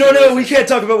not Oh, no, actually no, we racist. can't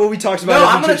talk about what we talked about. No, in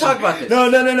I'm gonna nutrition. talk about this.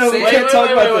 No, we Wait, can't talk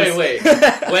about wait.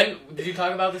 this. When did you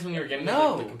talk about this when you were getting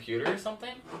No. the computer or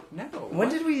something? No. When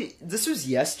did we... This was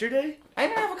yesterday? I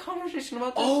didn't have a conversation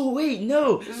about this. Oh, wait,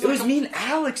 no. This is It was like me and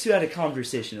Alex who had a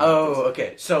conversation about this. Oh,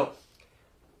 okay. So,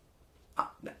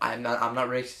 I'm not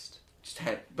racist.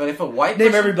 But if a white Name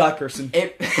person, every black person.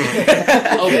 If,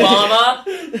 Obama,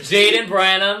 Jaden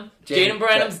Branham, Jaden Jaden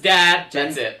Branham's dad.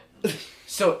 That's it.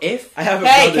 So if I have a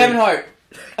Hey, brother. Kevin Hart.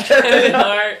 Kevin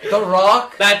Hart. The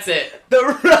Rock, That's it.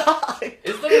 The Rock.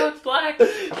 Is the Rock black?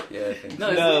 yeah, I think No,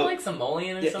 so. isn't No. he like Samoan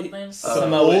or Yeah, something?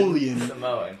 Samoan.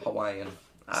 Samoan. Hawaiian,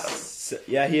 I don't know,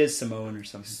 Yeah, he is Samoan or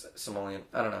something. Somalian,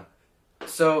 I don't know.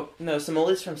 So, No,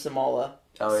 Somali's from Somala.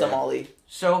 oh, yeah. Somali.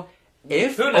 So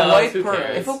if Who a knows? white Who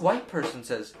cares? if a white person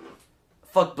says,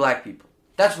 "Fuck black people,"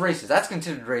 that's racist. That's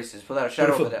considered racist without a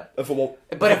shadow of a doubt.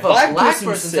 But if a black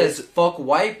person says "fuck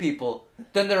white people,"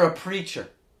 then they're a preacher,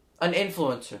 an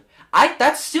influencer.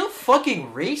 That's still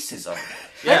fucking racism.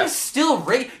 That Yeah. is still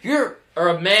you're. Or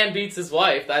a man beats his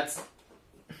wife. That's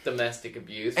domestic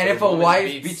abuse. And Or if a woman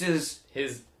wife beats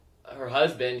his her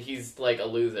husband, he's like a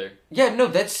loser. Yeah, no,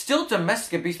 that's still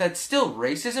domestic abuse. That's still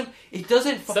racism. It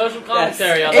doesn't. Social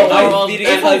commentary on If the I- Narwhals if Wit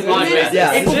I- Attitude Cast.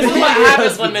 Yeah. if This is a- what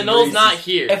happens when husband's Minol's racist. not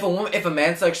here. If a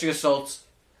man sexually assaults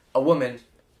a woman,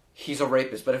 he's a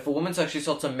rapist. But if a woman sexually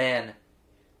assaults a man,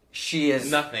 she is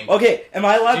Nothing. Okay, am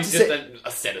I allowed She's to just say?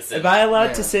 a citizen. Am I allowed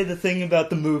Yeah. to say the thing about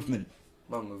the movement?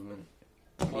 What movement?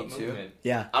 What Me too. movement?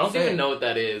 Yeah. I don't Say even it. know what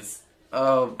that is.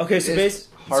 Okay, so it's so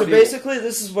Harvey- basically,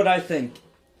 this is what I think.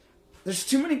 There's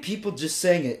too many people just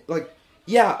saying it. Like,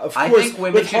 yeah, of I course, think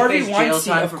women with should Harvey face jail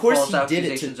Weinstein, time of for course false he did it.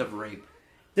 accusations of rape.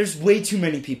 There's way too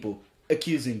many people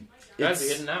accusing. Guys, we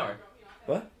It's- get an hour.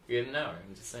 What? We get an hour.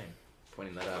 I'm just saying.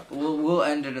 Pointing that out. We'll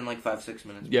end it in like 5-6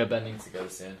 minutes. Yeah, Ben needs to go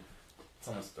soon. It's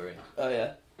almost 3. Oh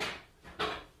yeah.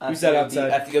 I Who's have to that go outside?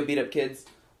 I have to go beat up kids.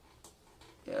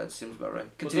 Yeah, that seems about right.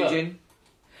 What's Continue, up? Jane.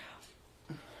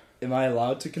 Am I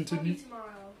allowed to I'll continue? be tomorrow.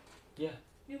 Yeah.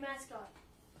 New mascot.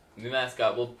 New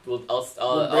mascot. I'll We'll bring her post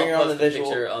on the a visual.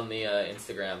 picture on the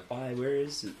Instagram. Why? Where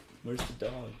is it? Where's the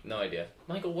dog? No idea.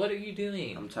 Michael, what are you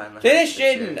doing? I'm tying the Finish,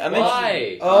 hat. Jaden. I'm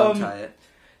Why? I'll tie it.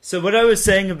 So what I was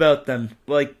saying about them,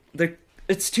 like,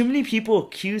 it's too many people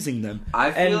accusing them.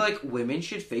 I feel And- like women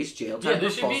should face jail Yeah, time there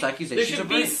for should false be accusations there should of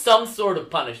be rape. some sort of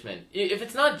punishment. If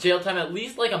it's not jail time, at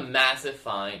least like a massive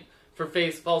fine for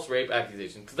false rape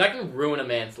accusation, because that can ruin a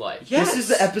man's life. Yes. This is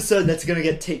the episode that's gonna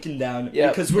get taken down Yeah.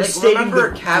 because we're Like, stating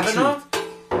remember the Kavanaugh? truth.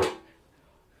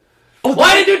 Oh,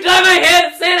 Why did you tie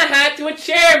my Santa hat to a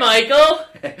chair, Michael?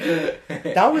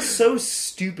 that was so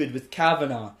stupid with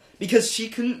Kavanaugh because she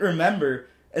couldn't remember,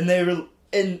 and then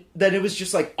it was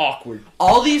just like awkward.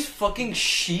 All these fucking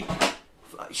sheep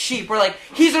were like,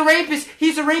 he's a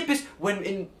rapist, when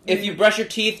in... If you brush your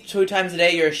teeth 2 times a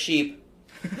day, you're a sheep.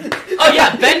 Oh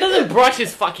yeah, Ben doesn't brush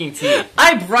his fucking teeth.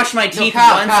 I brush my teeth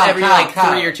Kyle, once Kyle, every Kyle, like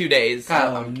Kyle. 3 or 2 days.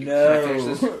 Kyle, Oh, can no. I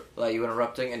finish this? Like, you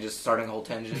interrupting and just starting a whole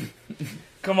tangent.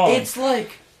 Come on. It's like,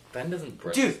 Ben doesn't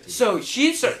brush his dude, teeth. so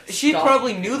she Stop.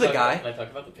 probably knew the Can I guy. talk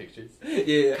about the pictures?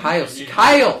 Yeah.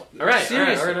 Kyle! Alright,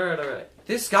 Seriously. alright.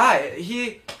 This guy,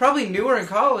 he probably knew her in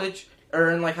college,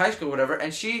 or in like high school or whatever,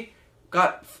 and she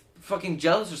got fucking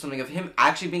jealous or something of him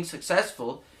actually being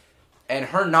successful, and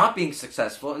her not being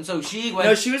successful, and so she went...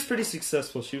 No, she was pretty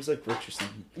successful. She was like rich or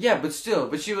something. Yeah, but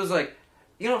still, she was like,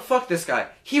 you know, fuck this guy.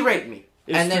 He raped me.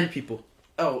 It was And 3 then, people.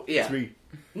 oh, yeah. 3.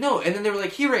 No, and then they were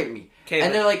like, he raped me. Caitlin.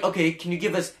 And they're like, okay, can you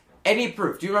give us any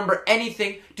proof? Do you remember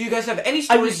anything? Do you guys have any I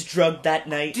stories? was drugged that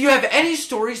night. Do you have any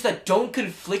stories that don't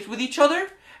conflict with each other?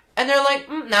 And they're like,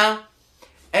 no.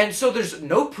 And so there's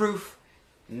no proof,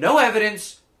 no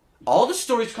evidence, all the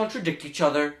stories contradict each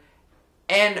other,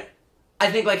 and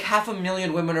I think like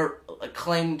 500,000 women are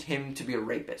claimed him to be a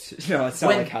rapist. No, it's not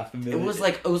When like 500,000. It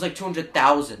was like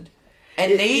 200,000.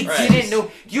 And they Right. didn't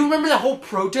know. Do you remember the whole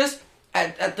protest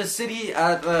at the city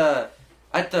at the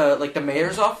like the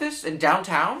mayor's office in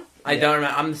downtown? I don't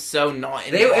remember. I'm so not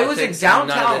in It was in politics, so none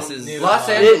downtown of this is Los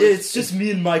It- Angeles. It's just me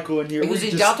and Michael in here. It was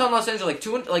We in just- downtown Los Angeles. Like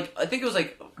 200, like I think it was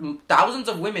like thousands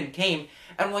of women came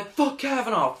and were like, "Fuck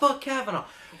Kavanaugh, fuck Kavanaugh."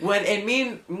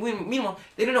 Meanwhile,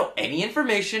 they didn't know any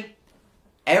information.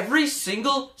 Every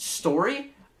single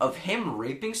story of him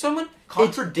raping someone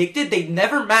contradicted. They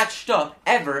never matched up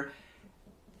ever,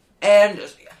 and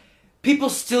people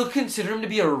still consider him to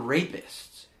be a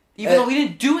rapist, even though he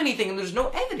didn't do anything and there's no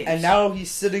evidence. And now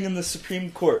he's sitting in the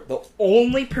Supreme Court, the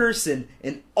only person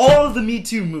in all of the Me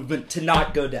Too movement to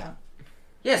not go down.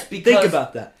 yes, because Think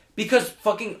about that. because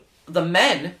fucking the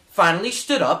men finally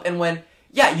stood up and went,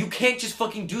 yeah, you can't just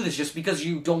fucking do this just because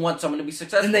you don't want someone to be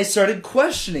successful. And they started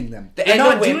questioning them. They're And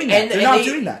not the doing women- that. and- They're and not they-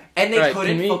 doing that. And they Alright,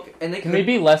 couldn't. can we- And they Can we couldn't.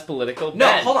 be less political? No,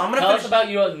 Ben, hold on, I'm gonna tell finish. us about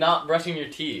you not brushing your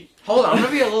teeth. Hold on, I'm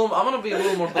gonna be a little more.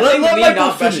 I think Let me Michael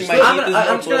not brushing finish. my I'm teeth is gonna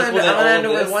more end political than all it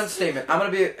of with this. one statement. I'm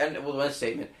gonna end with one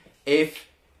statement. If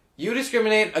you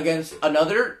discriminate against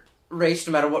another race,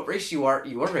 no matter what race you are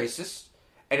racist.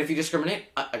 And if you discriminate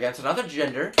against another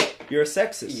gender, You're a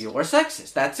sexist. you're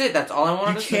sexist. That's it. That's all I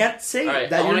wanted You to say. can't say Alright,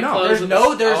 that I you're wanna not. close There's with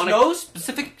no this. I wanna-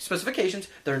 specific specifications.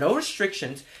 There are no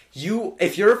restrictions.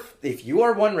 If you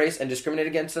are one race and discriminate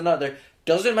against another,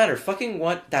 doesn't matter. Fucking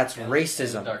what? That's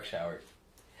racism. Dark shower.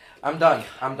 I'm done,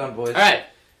 boys. All right,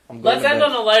 I'm going let's to end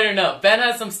bed. on a lighter note. Ben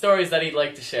has some stories that he'd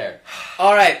like to share.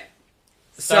 All right.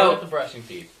 Start So with the brushing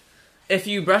teeth. if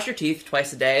you brush your teeth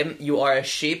twice a day, you are a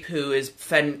sheep who is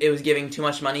giving too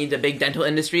much money to big dental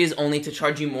industries only to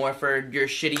charge you more for your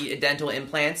shitty dental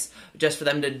implants just for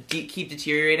them to keep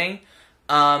deteriorating.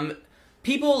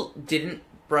 People didn't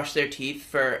brush their teeth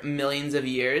for millions of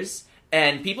years,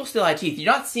 and people still had teeth.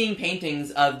 You're not seeing paintings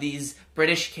of these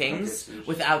British kings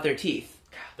without their teeth.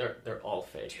 They're all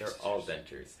fake. They're all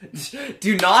dentures.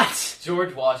 Do not.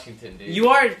 George Washington, dude. You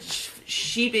are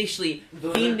sheepishly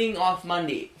fiending off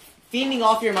money. Fiending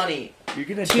off your money. You're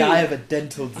gonna Two. die of a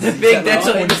dental disease. big at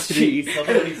dental 23. industry. Tell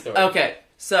me these stories. Okay,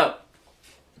 so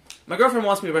my girlfriend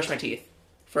wants me to brush my teeth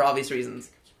for obvious reasons.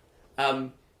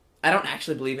 I don't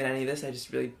actually believe in any of this. I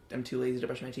just really am too lazy to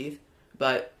brush my teeth.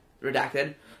 But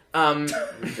redacted.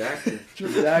 Redacted.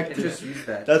 Redacted. Just use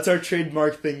that. That's our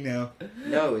trademark thing now.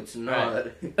 No, it's not.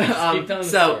 Keep telling the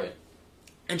so, story.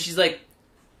 and she's like,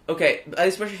 okay, at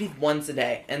least brush your teeth once a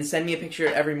day and send me a picture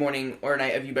every morning or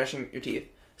night of you brushing your teeth.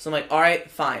 So I'm like, all right,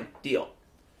 fine, deal.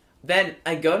 Then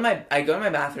I go to my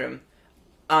bathroom,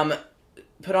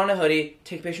 put on a hoodie,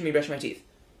 take a picture of me brushing my teeth.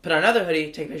 Put on another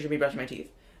hoodie, take a picture of me brushing my teeth.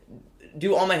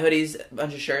 Do all my hoodies, a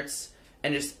bunch of shirts,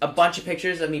 and just a bunch of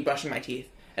pictures of me brushing my teeth.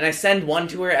 And I send one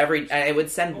to her I would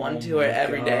send one to her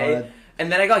every day.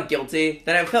 And then I got guilty.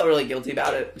 Then I felt really guilty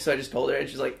about it. So I just told her, and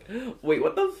she's like, wait,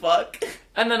 what the fuck?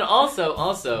 And then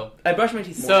also, I brush my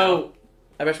teeth more so now.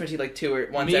 I brush my teeth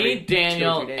like once me, every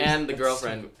Daniel, 2 or 3 days. and the That's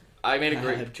girlfriend, I made a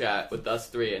bad. group chat with us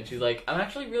three, and she's like, I'm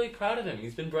actually really proud of him.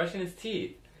 He's been brushing his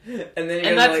teeth. And then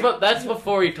And that's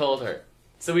before he told her.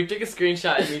 So we took a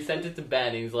screenshot and we sent it to Ben,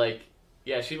 and he's like,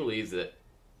 yeah, she believes it.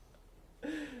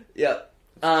 yeah.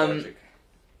 Tragic.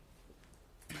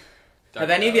 Have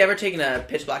any of you ever taken a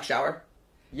pitch black shower?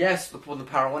 Yes, when the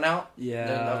power went out.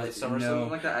 Yeah. The summer or no. something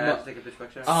like that. I had to take a pitch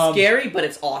black shower. Scary, but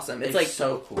it's awesome. It's like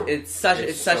so cool. It's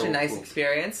such so a nice cool.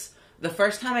 experience. The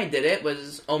first time I did it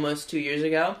was almost 2 years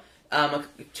ago.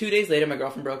 2 days later, my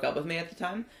girlfriend broke up with me at the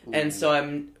time, and so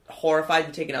I'm horrified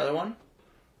to take another one.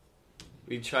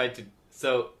 We tried to.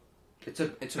 So, It's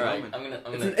a alright, moment.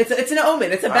 I'm gonna. It's an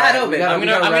omen. It's a bad Alright, we omen. gotta-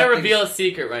 I'm gonna wrap reveal a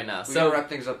secret right now. We So gotta wrap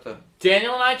things up though.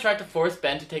 Daniel and I tried to force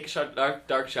Ben to take a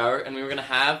dark shower, and we were gonna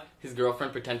have his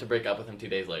girlfriend pretend to break up with him 2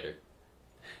 days later.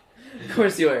 Of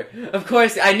course you were. Of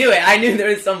course, I knew it. I knew there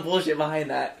was some bullshit behind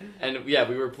that. And yeah,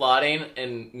 we were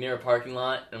plotting near a parking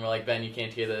lot, and we're like, Ben, you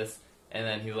can't hear this. And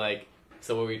then he's like,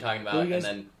 so what were you talking about? What were you And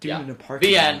guys then doing yeah, in a parking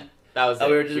the lot? end. That was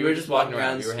it. We were just walking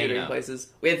around, We were hanging scootering out. places.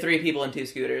 We had 3 people and 2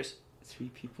 scooters. 3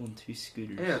 people and 2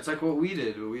 scooters. Yeah, it's like what we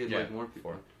did. But we had Yeah. like more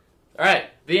people. All right,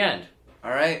 the end.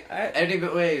 All right. Anything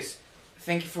but ways.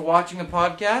 Thank you for watching the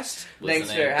podcast. Thanks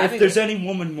Listening. for having If there's any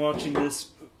woman watching this,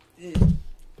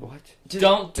 what?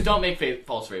 Don't make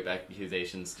false rape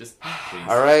accusations. Just please.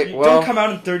 All right. Don't Well, come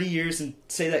out in 30 years and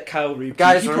say that Kyle raped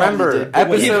guys, you. He remember, probably did, but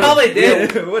episode- He whatever. probably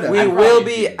did. Yeah, whatever. we I will probably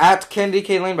be did. at Candy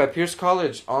K Lane by Pierce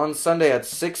College on Sunday at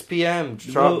 6 p.m.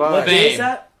 Drop by. What day is Fame.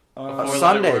 that? Four-letter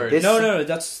Sunday. word. This No,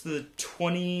 that's the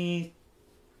 22nd.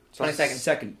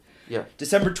 22nd. Yeah.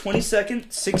 December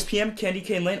 22nd, 6 p.m., Candy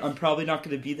Cane Lane. I'm probably not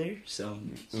going to be there, so.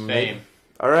 Fame.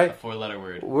 All A right. 4-letter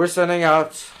word. We're sending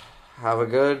out. Have a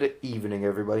good evening,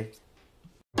 everybody.